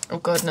 oh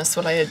goodness,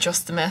 will I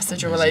adjust the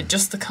message or will I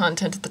adjust the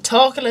content of the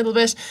talk a little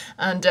bit?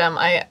 And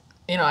I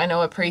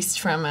know a priest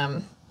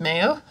from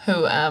Mayo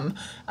who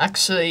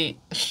actually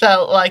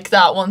felt like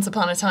that once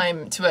upon a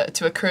time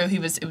to a crew he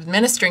was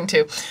ministering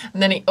to,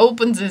 and then he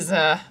opens his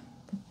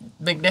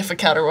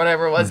Magnificat or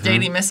whatever it was,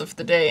 daily missal for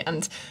the day,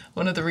 and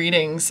one of the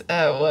readings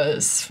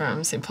was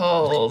from St.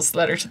 Paul's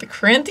letter to the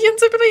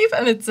Corinthians, I believe,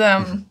 and it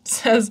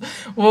says,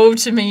 "Woe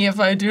to me if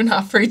I do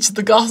not preach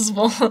the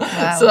gospel."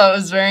 Wow. So that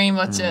was very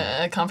much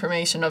a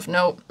confirmation of,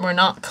 no, we're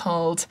not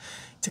called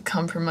to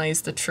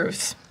compromise the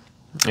truth.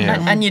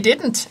 Yeah. And you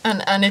didn't,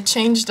 and it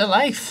changed a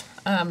life.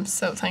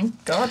 So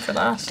thank God for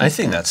that. I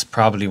think that's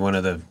probably one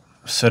of the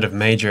sort of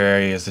major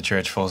areas the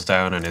church falls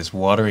down on, is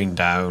watering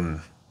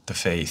down the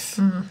faith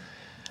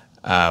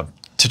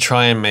to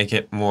try and make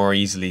it more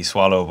easily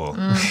swallowable,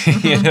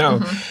 you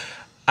know.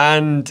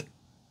 And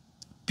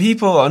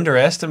people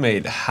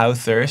underestimate how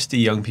thirsty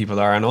young people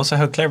are, and also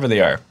how clever they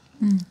are.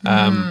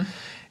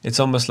 It's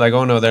almost like,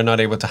 oh no, they're not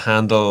able to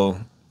handle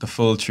the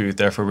full truth,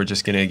 therefore we're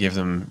just going to give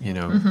them, you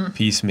know,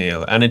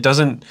 piecemeal. And it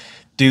doesn't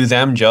do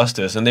them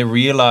justice, and they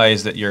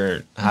realize that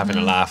you're having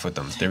a laugh with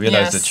them. They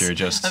realize that you're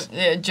just...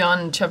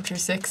 John chapter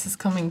 6 is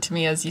coming to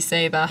me as you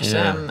say that.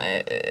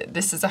 Yeah.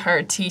 This is a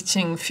hard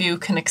teaching, few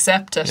can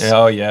accept it.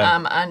 Oh,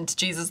 yeah. And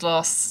Jesus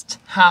lost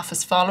half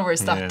his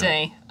followers that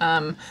day.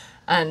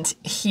 And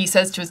he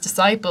says to his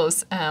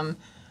disciples,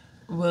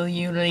 will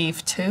you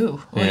leave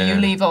too? Will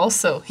you leave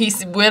also?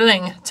 He's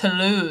willing to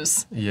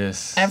lose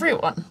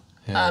everyone.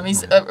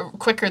 He's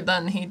quicker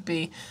than he'd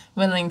be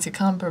willing to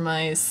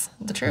compromise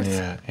the truth.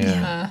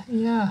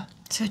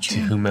 So true.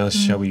 To whom else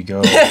shall we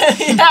go?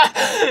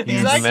 Exactly.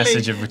 The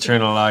message of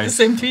eternal life.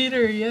 St.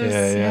 Peter,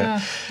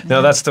 yes.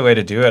 No, that's the way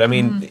to do it. I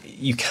mean,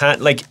 you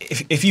can't, like,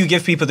 if you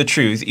give people the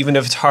truth, even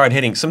if it's hard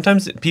hitting,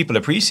 sometimes people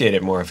appreciate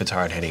it more if it's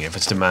hard hitting, if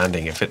it's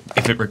demanding, if it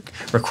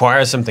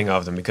requires something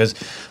of them. Because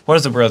what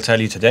does the world tell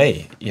you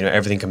today? You know,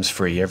 everything comes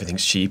free,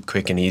 everything's cheap,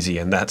 quick and easy,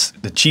 and that's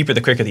the cheaper,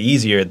 the quicker, the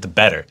easier, the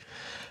better.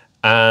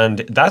 And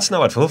that's not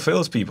what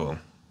fulfills people,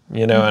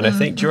 you know. And I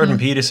think Jordan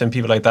Peterson,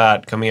 people like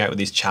that, coming out with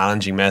these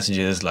challenging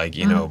messages like,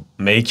 you know,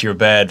 make your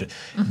bed,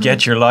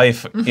 get your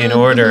life in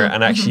order,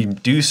 and actually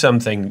do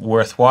something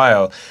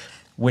worthwhile,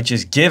 which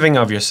is giving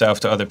of yourself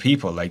to other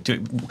people. Like,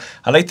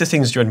 I like the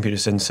things Jordan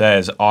Peterson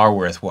says are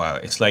worthwhile.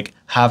 It's like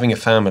having a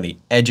family,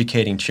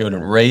 educating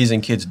children,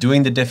 raising kids,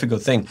 doing the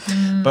difficult thing.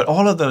 But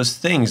all of those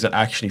things that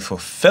actually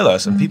fulfill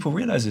us, and people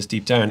realize this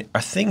deep down,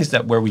 are things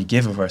that where we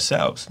give of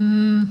ourselves.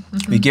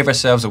 We give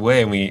ourselves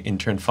away, and we in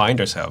turn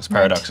find ourselves,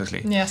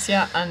 paradoxically. Yes,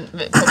 yeah. And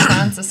Pope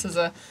Francis is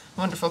a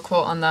wonderful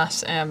quote on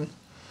that.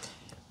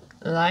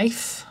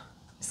 Life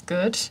is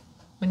good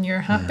when you're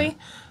happy.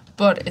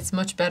 But it's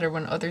much better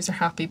when others are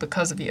happy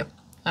because of you.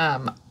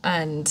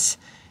 And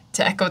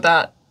to echo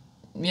that,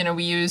 you know,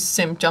 we use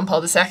St. John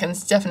Paul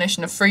II's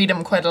definition of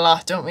freedom quite a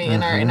lot, don't we,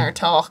 in our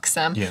talks.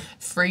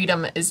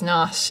 Freedom is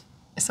not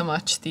so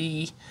much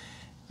the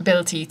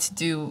ability to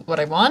do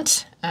what I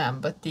want,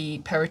 but the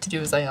power to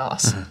do as I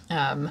ought.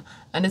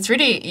 And it's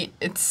really,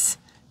 it's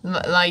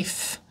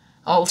life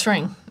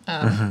altering,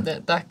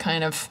 that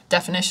kind of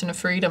definition of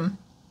freedom.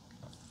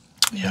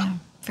 Yeah,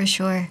 for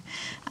sure.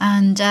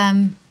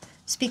 And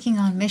speaking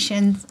on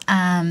missions,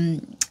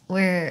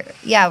 we're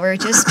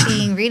just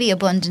being really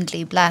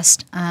abundantly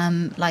blessed,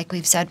 like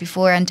we've said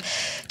before. And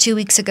 2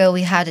 weeks ago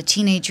we had a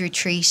teenage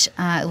retreat.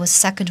 It was the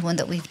second one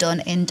that we've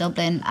done in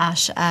Dublin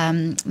at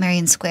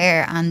Marion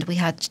Square, and we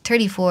had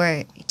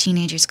 34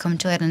 teenagers come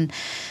to it,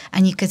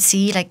 and you could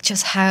see like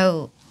just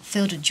how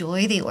filled with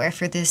joy they were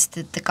for this.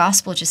 The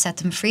gospel just set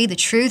them free, the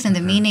truth and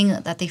the meaning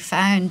that they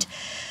found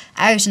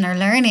out and are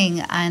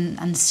learning,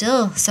 and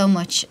still so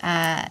much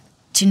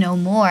to know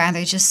more, and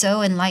they're just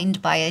so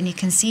enlightened by it, and you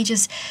can see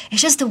it's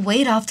just the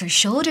weight off their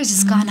shoulders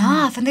has gone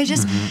off, and they're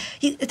just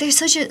there's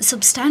such a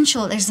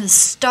there's a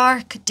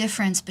stark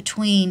difference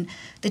between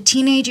the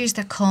teenagers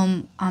that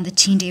come on the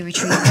teen day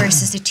retreat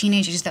versus the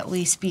teenagers that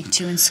we speak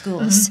to in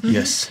schools.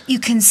 Yes, you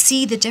can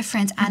see the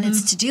difference, and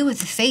it's to do with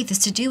the faith,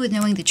 it's to do with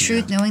knowing the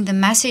truth, knowing the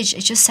message.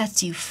 It just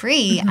sets you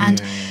free,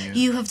 and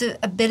you have the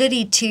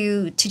ability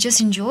to just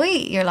enjoy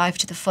your life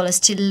to the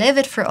fullest, to live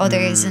it for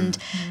others, and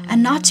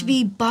not to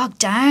be bogged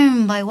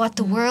down by what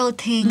the world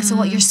thinks or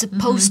what you're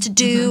supposed to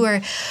do,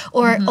 or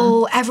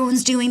oh,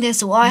 everyone's doing this,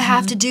 so I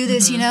have to do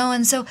this, you know.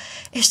 And so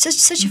it's just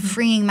such a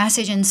freeing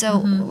message, and so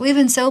we've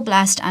been so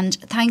blessed, and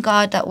thank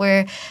God that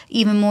we're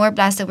even more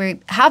blessed that we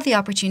have the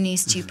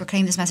opportunities to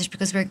proclaim this message,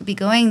 because we're be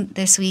going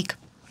this week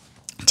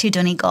to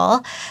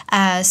Donegal.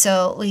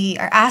 So we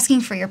are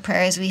asking for your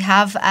prayers. We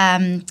have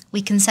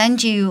we can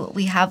send you,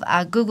 we have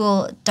a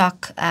Google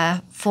Doc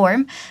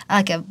form,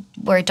 like a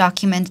Word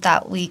document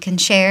that we can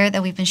share,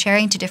 that we've been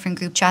sharing to different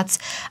group chats,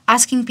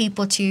 asking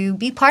people to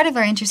be part of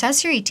our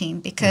intercessory team,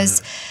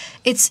 because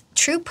it's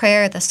through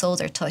prayer the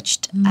souls are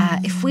touched.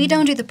 If we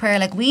don't do the prayer,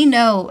 like we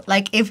know,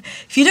 like if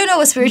you don't know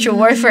what spiritual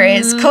warfare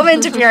is, come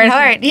into Pure in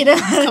Heart, you know.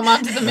 Come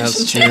on to the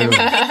mission team.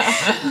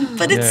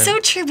 But it's so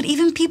true. But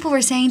even people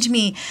were saying to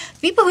me,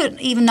 people who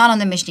even not on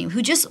the mission team,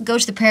 who just go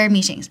to the prayer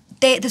meetings,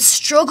 the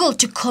struggle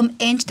to come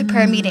into the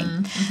prayer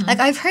meeting. Like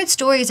I've heard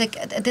stories, like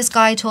this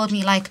guy told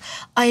me, like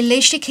I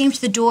literally came to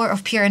the door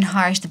of Pure in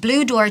Heart, the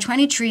blue door,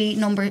 23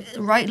 number,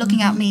 right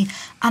looking at me,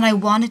 and I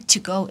wanted to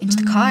go into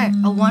the car.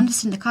 I wanted to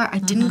sit in the car. I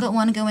didn't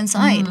want to go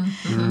inside.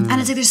 And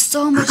it's like there's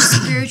so much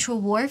spiritual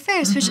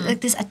warfare, especially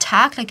like this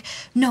attack. Like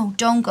no,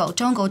 don't go.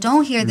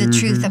 Don't hear the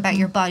truth about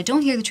your body.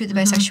 Don't hear the truth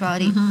about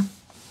sexuality.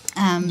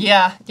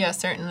 Yeah,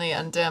 certainly.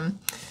 And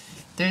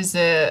there's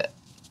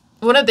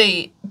one of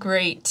the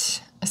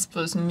great, I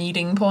suppose,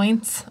 meeting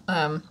points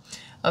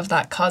of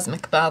that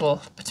cosmic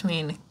battle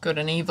between good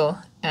and evil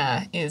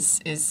is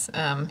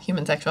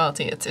human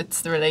sexuality.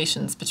 It's the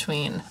relations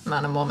between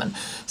man and woman.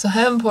 So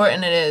how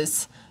important it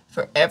is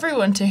for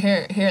everyone to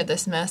hear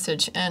this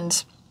message.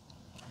 And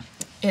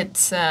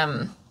it's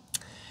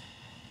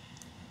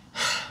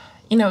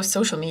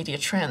social media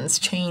trends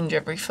change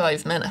every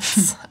 5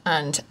 minutes.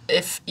 And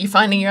if you're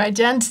finding your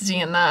identity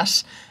in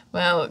that,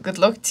 well, good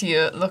luck to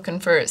you looking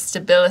for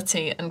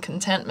stability and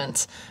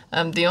contentment.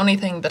 The only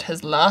thing that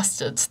has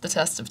lasted the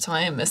test of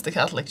time is the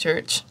Catholic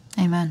Church.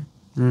 Amen.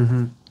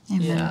 Amen.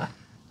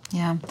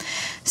 Yeah.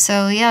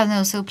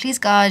 So please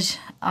God,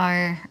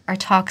 our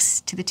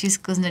talks to the two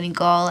schools in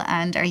Donegal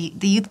and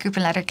the youth group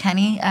in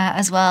Letterkenny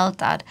as well,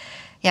 that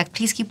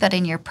please keep that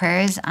in your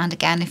prayers. And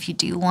again, if you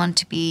do want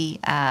to be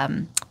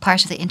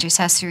part of the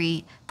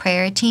intercessory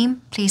prayer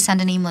team, please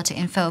send an email to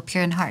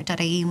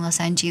info@pureinheart.ie and we'll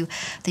send you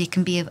that you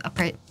can be a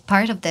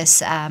part of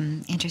this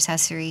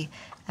intercessory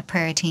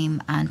prayer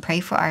team and pray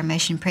for our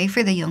mission, pray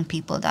for the young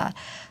people that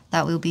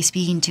we'll be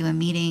speaking to and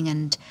meeting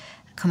and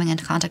coming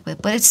into contact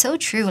with. But it's so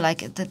true,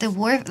 like the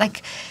war,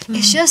 like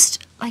it's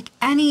just like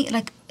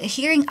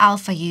hearing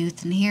Alpha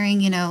Youth and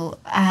hearing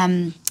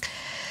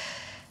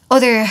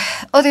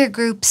other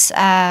groups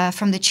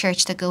from the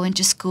church that go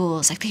into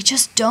schools, like they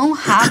just don't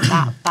have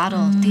that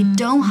battle. They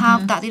don't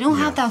have that. They don't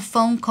have that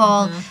phone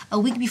call a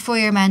week before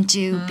you're meant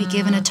to be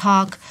given a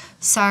talk.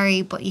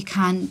 Sorry, but you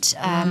can't.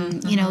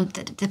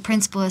 The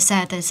principal has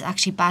said that it's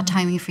actually bad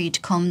timing for you to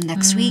come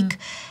next week.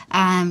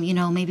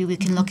 Maybe we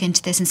can look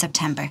into this in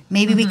September.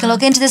 Maybe we can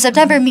look into this.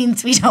 September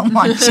means we don't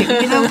want to.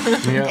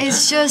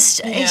 It's just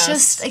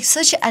like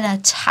such an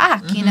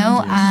attack.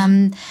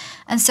 And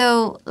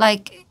so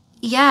like.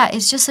 Yeah,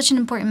 it's just such an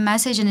important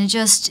message, and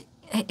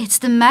it's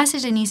the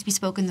message that needs to be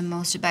spoken the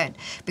most about,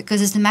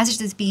 because it's the message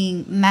that's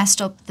being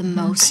messed up the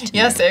most.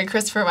 Yes,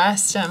 Christopher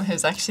West,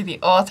 who's actually the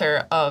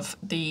author of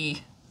the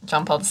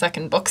John Paul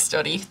II book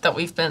study that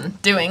we've been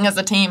doing as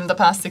a team the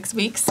past 6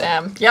 weeks.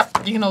 You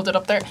can hold it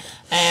up there.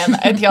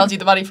 A Theology of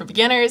the Body for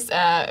Beginners,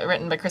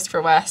 written by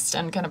Christopher West,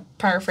 and kind of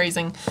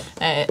paraphrasing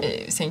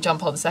St. John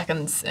Paul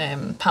II's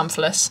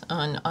pamphlet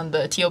on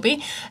the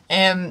TOB.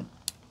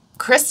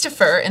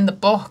 Christopher in the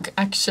book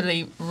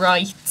actually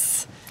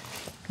writes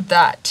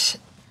that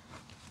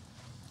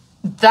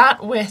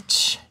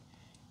which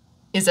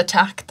is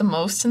attacked the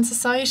most in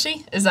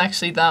society is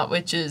actually that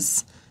which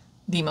is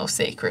the most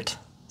sacred.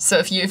 So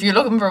if you're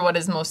looking for what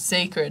is most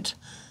sacred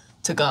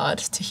to God,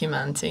 to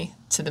humanity,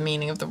 to the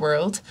meaning of the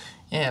world,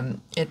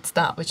 it's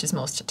that which is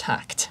most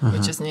attacked,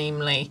 which is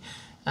namely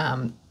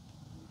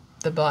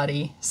the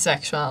body,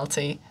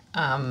 sexuality,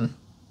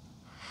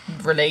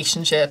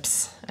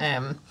 relationships.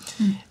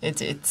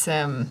 It's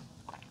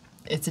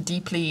a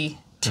deeply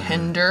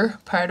tender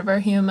part of our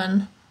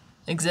human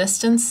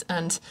existence,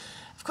 and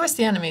of course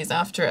the enemy is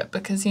after it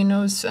because he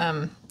knows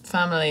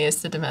family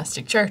is the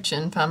domestic church,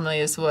 and family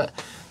is what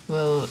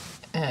will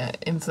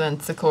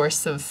influence the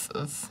course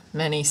of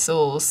many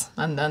souls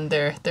and then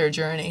their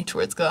journey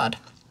towards God.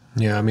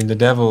 Yeah, I mean, the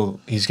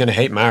devil, he's going to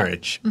hate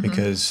marriage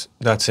because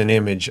that's an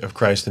image of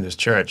Christ in his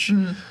church.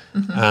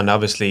 And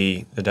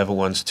obviously the devil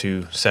wants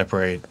to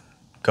separate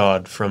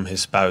God from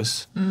his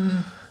spouse.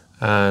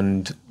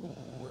 And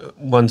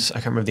once, I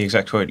can't remember the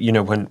exact quote,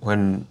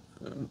 when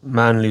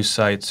man loses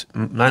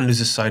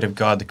sight of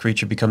God, the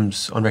creature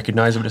becomes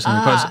unrecognizable or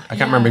something. I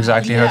can't remember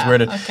exactly how it's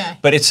worded. Okay.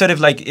 But it's sort of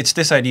like, it's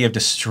this idea of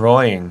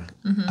destroying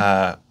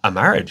a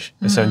marriage,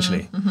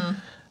 essentially.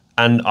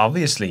 And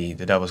obviously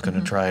the devil's going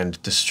to try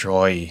and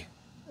destroy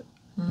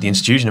the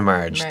institution of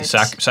marriage, the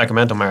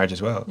sacramental marriage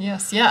as well.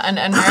 Yes, yeah, and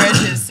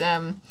marriage is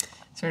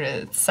sort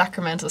of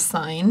sacramental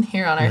sign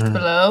here on earth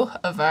below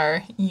of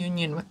our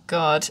union with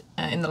God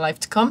in the life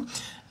to come.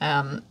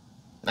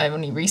 I've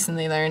only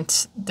recently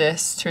learned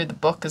this through the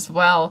book as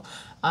well,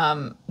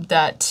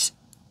 that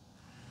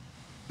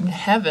in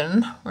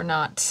heaven we're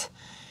not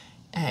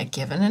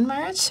given in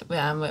marriage,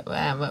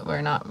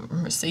 we're not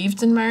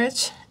received in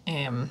marriage,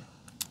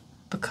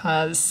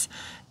 because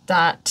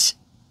that,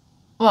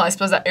 well, I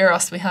suppose that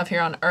eros we have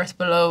here on earth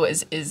below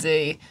is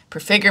a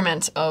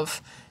prefigurement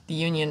of the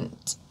union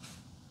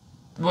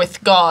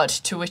with God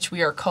to which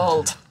we are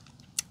called.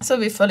 So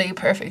we'll be fully,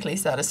 perfectly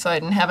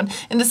satisfied in heaven.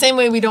 In the same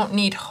way we don't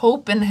need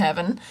hope in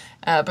heaven,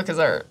 because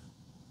our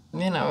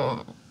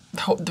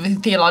the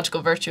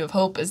theological virtue of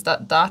hope is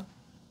that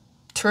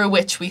through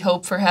which we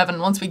hope for heaven.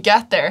 Once we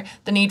get there,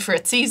 the need for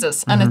it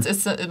ceases. And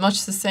it's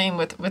much the same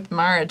with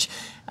marriage.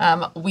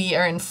 We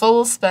are in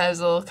full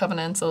spousal,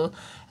 covenantal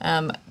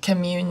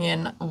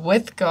communion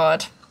with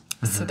God.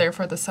 So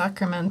therefore the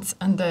sacraments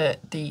and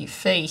the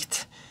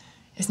faith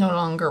is no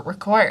longer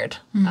required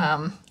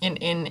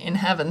in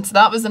heaven. So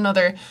that was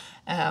another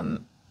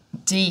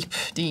deep,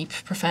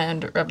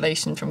 profound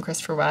revelation from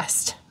Christopher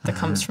West that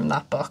comes from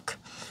that book.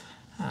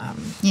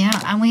 Yeah,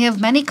 and we have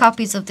many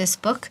copies of this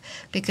book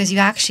because you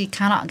actually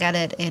cannot get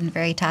it in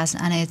Veritas,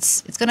 and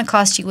it's going to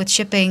cost you with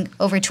shipping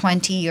over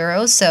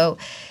 €20. So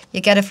you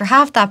get it for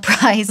half that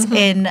price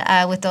in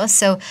with us.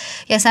 So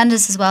yeah, send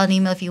us as well an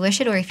email if you wish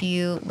it, or if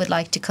you would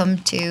like to come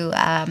to,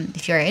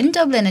 if you're in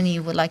Dublin and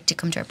you would like to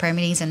come to our prayer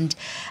meetings, and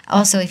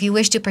also if you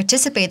wish to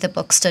participate in the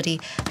book study,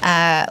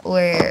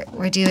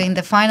 we're doing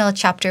the final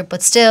chapter,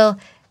 but still.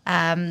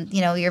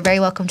 You're very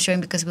welcome to join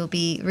because we'll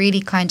be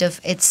really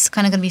it's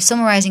kind of going to be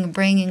summarizing and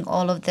bringing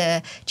all of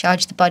the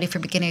Theology of the Body for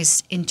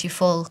Beginners into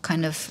full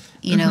kind of,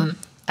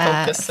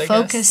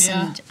 focus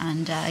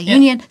and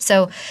union.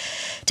 So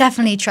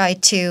definitely try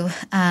to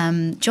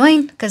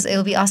join, because it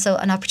will be also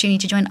an opportunity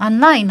to join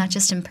online, not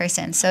just in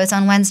person. So it's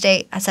on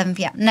Wednesday at 7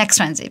 p.m. next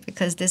Wednesday,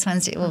 because this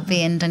Wednesday will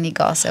be in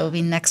Donegal, so it will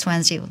be next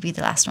Wednesday will be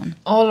the last one.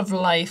 All of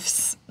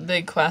life's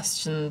big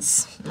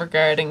questions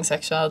regarding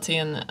sexuality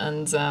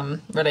and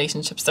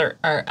relationships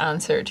are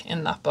answered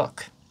in that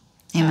book.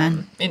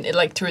 Amen.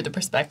 Through the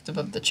perspective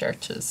of the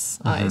church's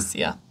eyes.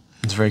 Yeah.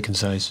 It's very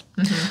concise.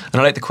 And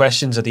I like the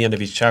questions at the end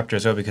of each chapter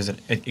as well, because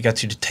it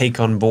gets you to take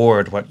on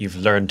board what you've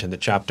learned in the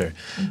chapter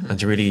and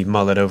to really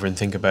mull it over and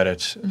think about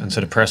it and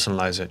sort of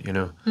personalize it,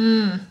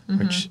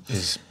 which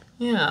is...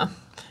 Yeah.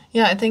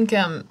 Yeah, I think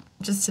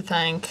just to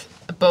thank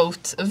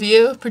both of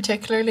you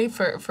particularly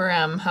for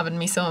having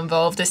me so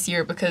involved this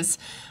year, because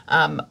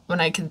when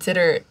I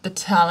consider the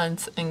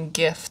talents and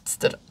gifts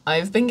that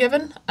I've been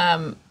given,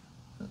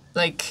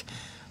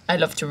 I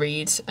love to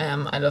read,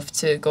 I love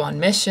to go on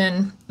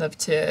mission, love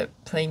to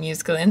play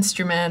musical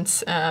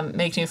instruments,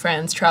 make new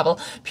friends, travel.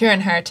 Pure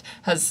in Heart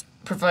has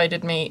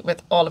provided me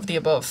with all of the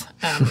above.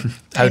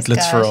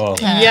 Outlets for all.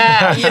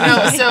 Yeah,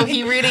 so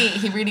he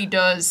really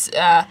does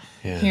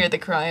hear the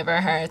cry of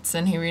our hearts,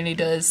 and he really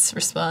does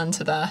respond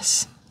to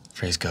that.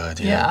 Praise God,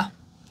 yeah.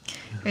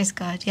 Praise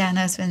God, yeah.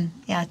 No, it's been,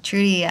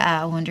 truly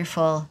a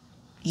wonderful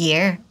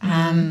year.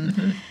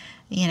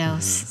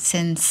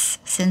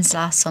 Since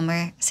last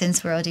summer,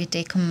 since World Youth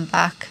Day coming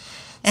back,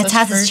 it's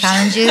had its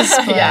challenges.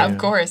 But yeah, of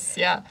course,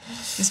 yeah.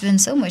 There's been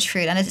so much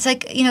fruit, and it's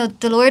like,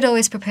 the Lord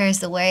always prepares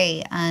the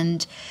way,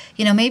 and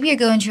maybe you're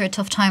going through a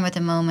tough time at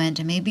the moment,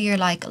 and maybe you're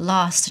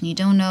lost, and you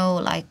don't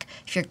know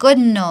if you're good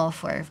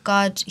enough, or if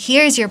God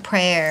hears your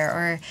prayer,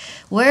 or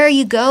where are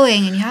you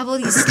going, and you have all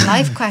these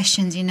life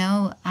questions.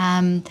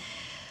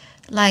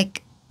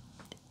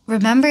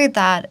 Remember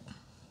that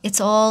it's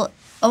all.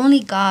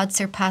 Only God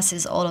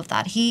surpasses all of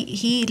that.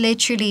 He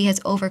literally has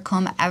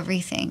overcome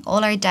everything.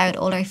 All our doubt,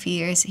 all our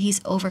fears,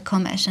 he's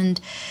overcome it. And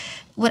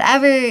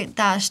whatever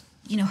that,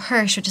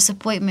 hurt or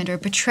disappointment or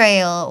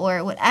betrayal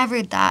or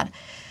whatever that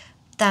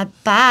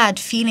bad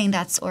feeling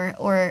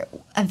or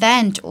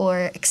event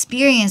or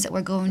experience that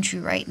we're going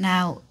through right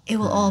now, it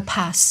will all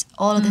pass.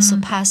 All of this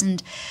will pass,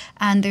 and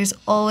there's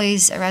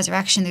always a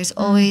resurrection. There's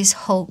always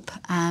hope,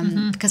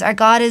 because our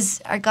God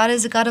is a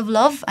God of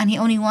love, and He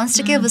only wants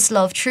to give us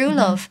love, true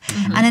love,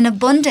 and in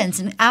abundance,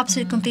 in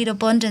absolute complete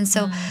abundance.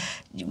 So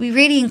we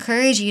really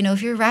encourage you,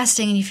 if you're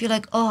resting and you feel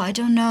like, oh, I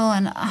don't know,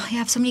 and you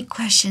have so many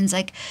questions,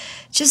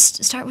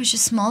 just start with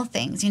just small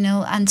things,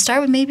 and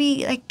start with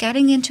maybe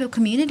getting into a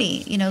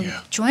community,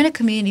 join a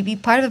community, be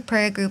part of a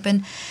prayer group,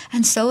 and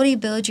slowly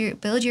build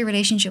your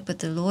relationship with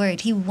the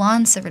Lord. He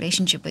wants a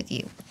relationship with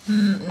you.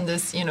 And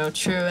this,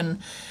 true and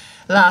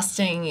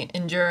lasting,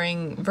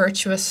 enduring,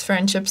 virtuous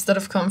friendships that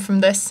have come from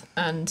this.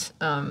 And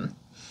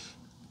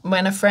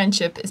when a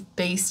friendship is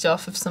based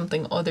off of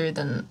something other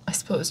than, I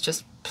suppose,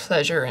 just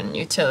pleasure and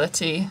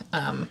utility.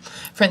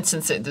 For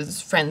instance,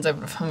 there's friends I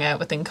would have hung out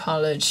with in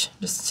college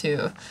just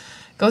to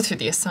go through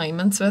the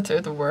assignments with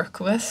or the work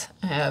with,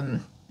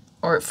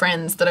 or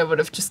friends that I would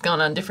have just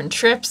gone on different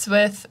trips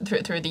with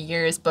through the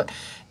years, but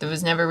there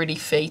was never really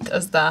faith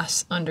as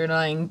that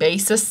underlying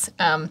basis.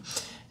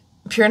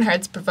 Pure in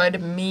Heart's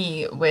provided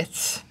me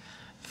with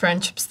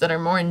friendships that are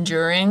more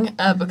enduring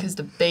because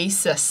the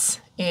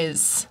basis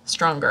is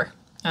stronger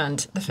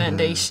and the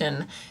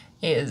foundation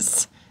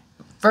is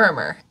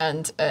firmer.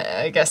 And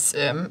I guess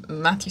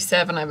Matthew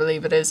 7, I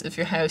believe it is, if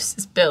your house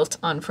is built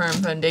on firm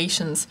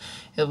foundations,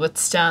 it'll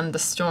withstand the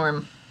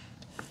storm.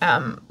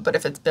 But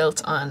if it's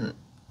built on,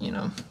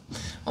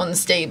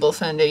 unstable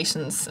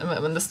foundations,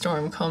 when the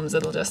storm comes,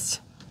 it'll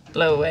just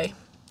blow away.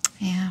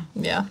 Yeah.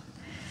 Yeah.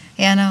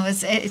 Yeah, no,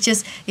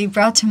 it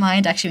brought to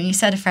mind, actually, when you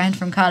said a friend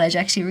from college,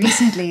 actually,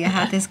 recently I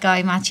had this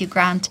guy, Matthew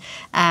Grant,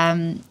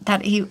 I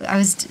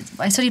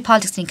studied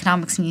politics and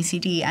economics in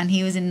UCD, and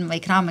he was in my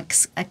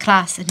economics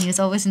class, and he was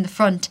always in the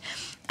front,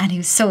 and he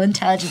was so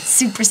intelligent,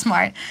 super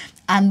smart.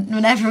 And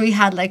whenever we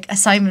had like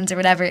assignments or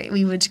whatever,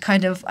 we would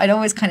I'd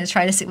always kind of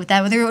try to sit with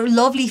them. And they were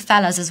lovely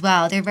fellas as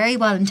well. They're very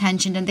well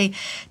intentioned, and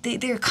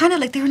they're kind of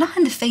like, they were not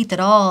in the faith at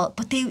all.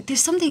 But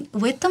there's something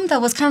with them that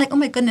was kind of like, oh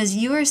my goodness,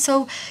 you're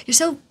so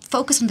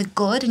focused on the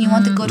good, and you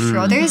want the good for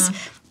others.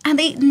 And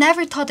they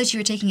never thought that you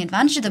were taking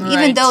advantage of them,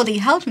 even though they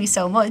helped me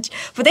so much.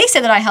 But they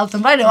said that I helped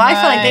them. But I know I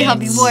felt like they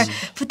helped me more.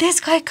 But this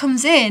guy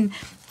comes in,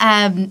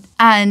 and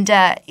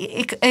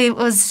it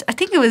was, I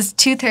think it was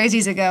 2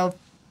 Thursdays ago.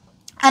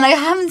 And I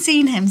haven't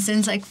seen him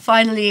since like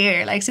final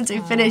year, like since I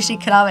finished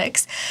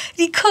economics.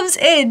 He comes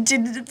in to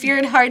the Pure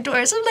and Hard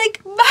doors. I'm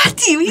like,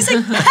 Matthew. He's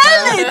like,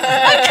 Helen,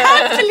 I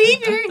can't believe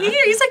you're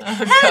here. He's like,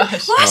 Helen,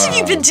 what have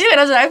you been doing?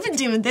 I was like, I've been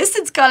doing this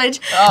since college.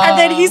 And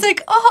then he's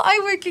like, oh,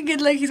 I'm working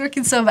in like, he's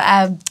working some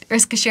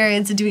risk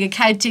assurance and doing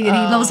accounting, and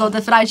he knows all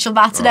the financial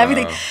maths and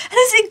everything. And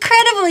it's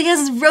incredible. He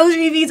has his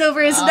rosary beads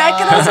over his neck,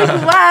 and I was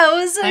like, wow.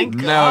 I was like,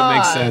 now it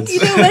makes sense. You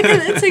know, like,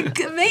 it's like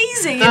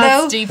amazing. That's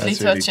you know, deeply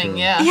That's really touching. cool.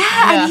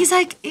 Yeah, and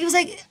he was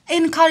like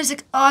in college,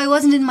 like, oh, I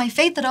wasn't in my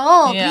faith at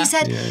all. Yeah. But he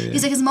said,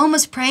 he's like, his mom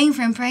was praying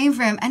for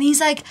him, and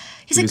he's like,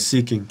 He was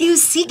seeking. he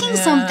was seeking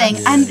something,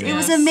 and it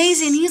was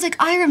amazing. He's like,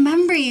 I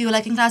remember you,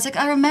 like in class, like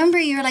I remember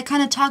you're like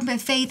kind of talking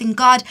about faith and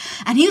God,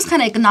 and he was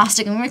kind of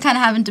agnostic, and we were kind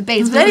of having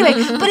debates. But anyway,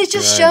 but it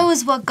just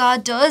shows what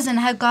God does and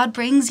how God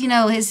brings, you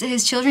know,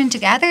 his children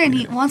together, and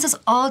he wants us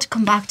all to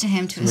come back to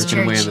him, to his Working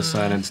church. away in the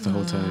silence the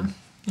whole time.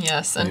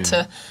 Yes, and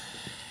to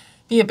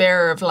be a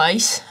bearer of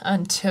light,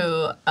 and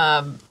to,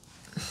 I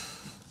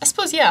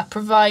suppose,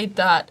 provide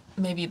that,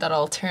 maybe that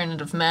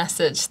alternative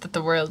message that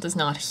the world is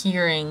not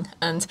hearing,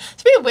 and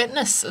to be a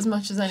witness as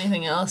much as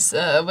anything else,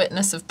 a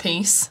witness of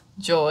peace,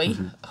 joy,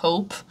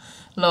 hope,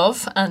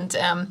 love, and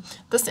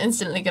that's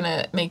instantly going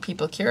to make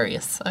people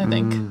curious, I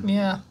think.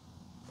 Yeah.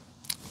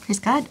 Praise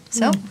God.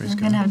 So we're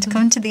going to have to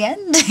come to the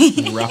end.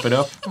 Wrap it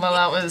up. Well,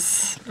 that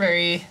was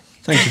very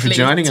Thank you for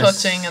joining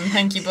us. touching, and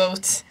thank you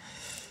both.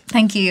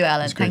 Thank you,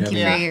 Ellen. It's great Thank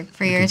you having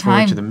for your Looking forward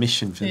time. to the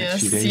mission for the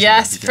next few days.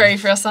 Yes, pray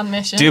for us on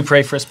mission. Do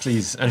pray for us,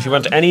 please. And if you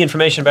want any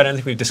information about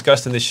anything we've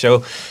discussed in this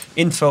show,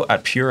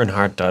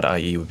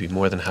 info@pureandheart.ie would be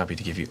more than happy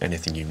to give you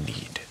anything you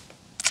need.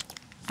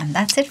 And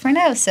that's it for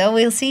now. So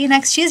we'll see you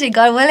next Tuesday,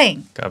 God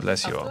willing. God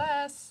bless you all. Bless.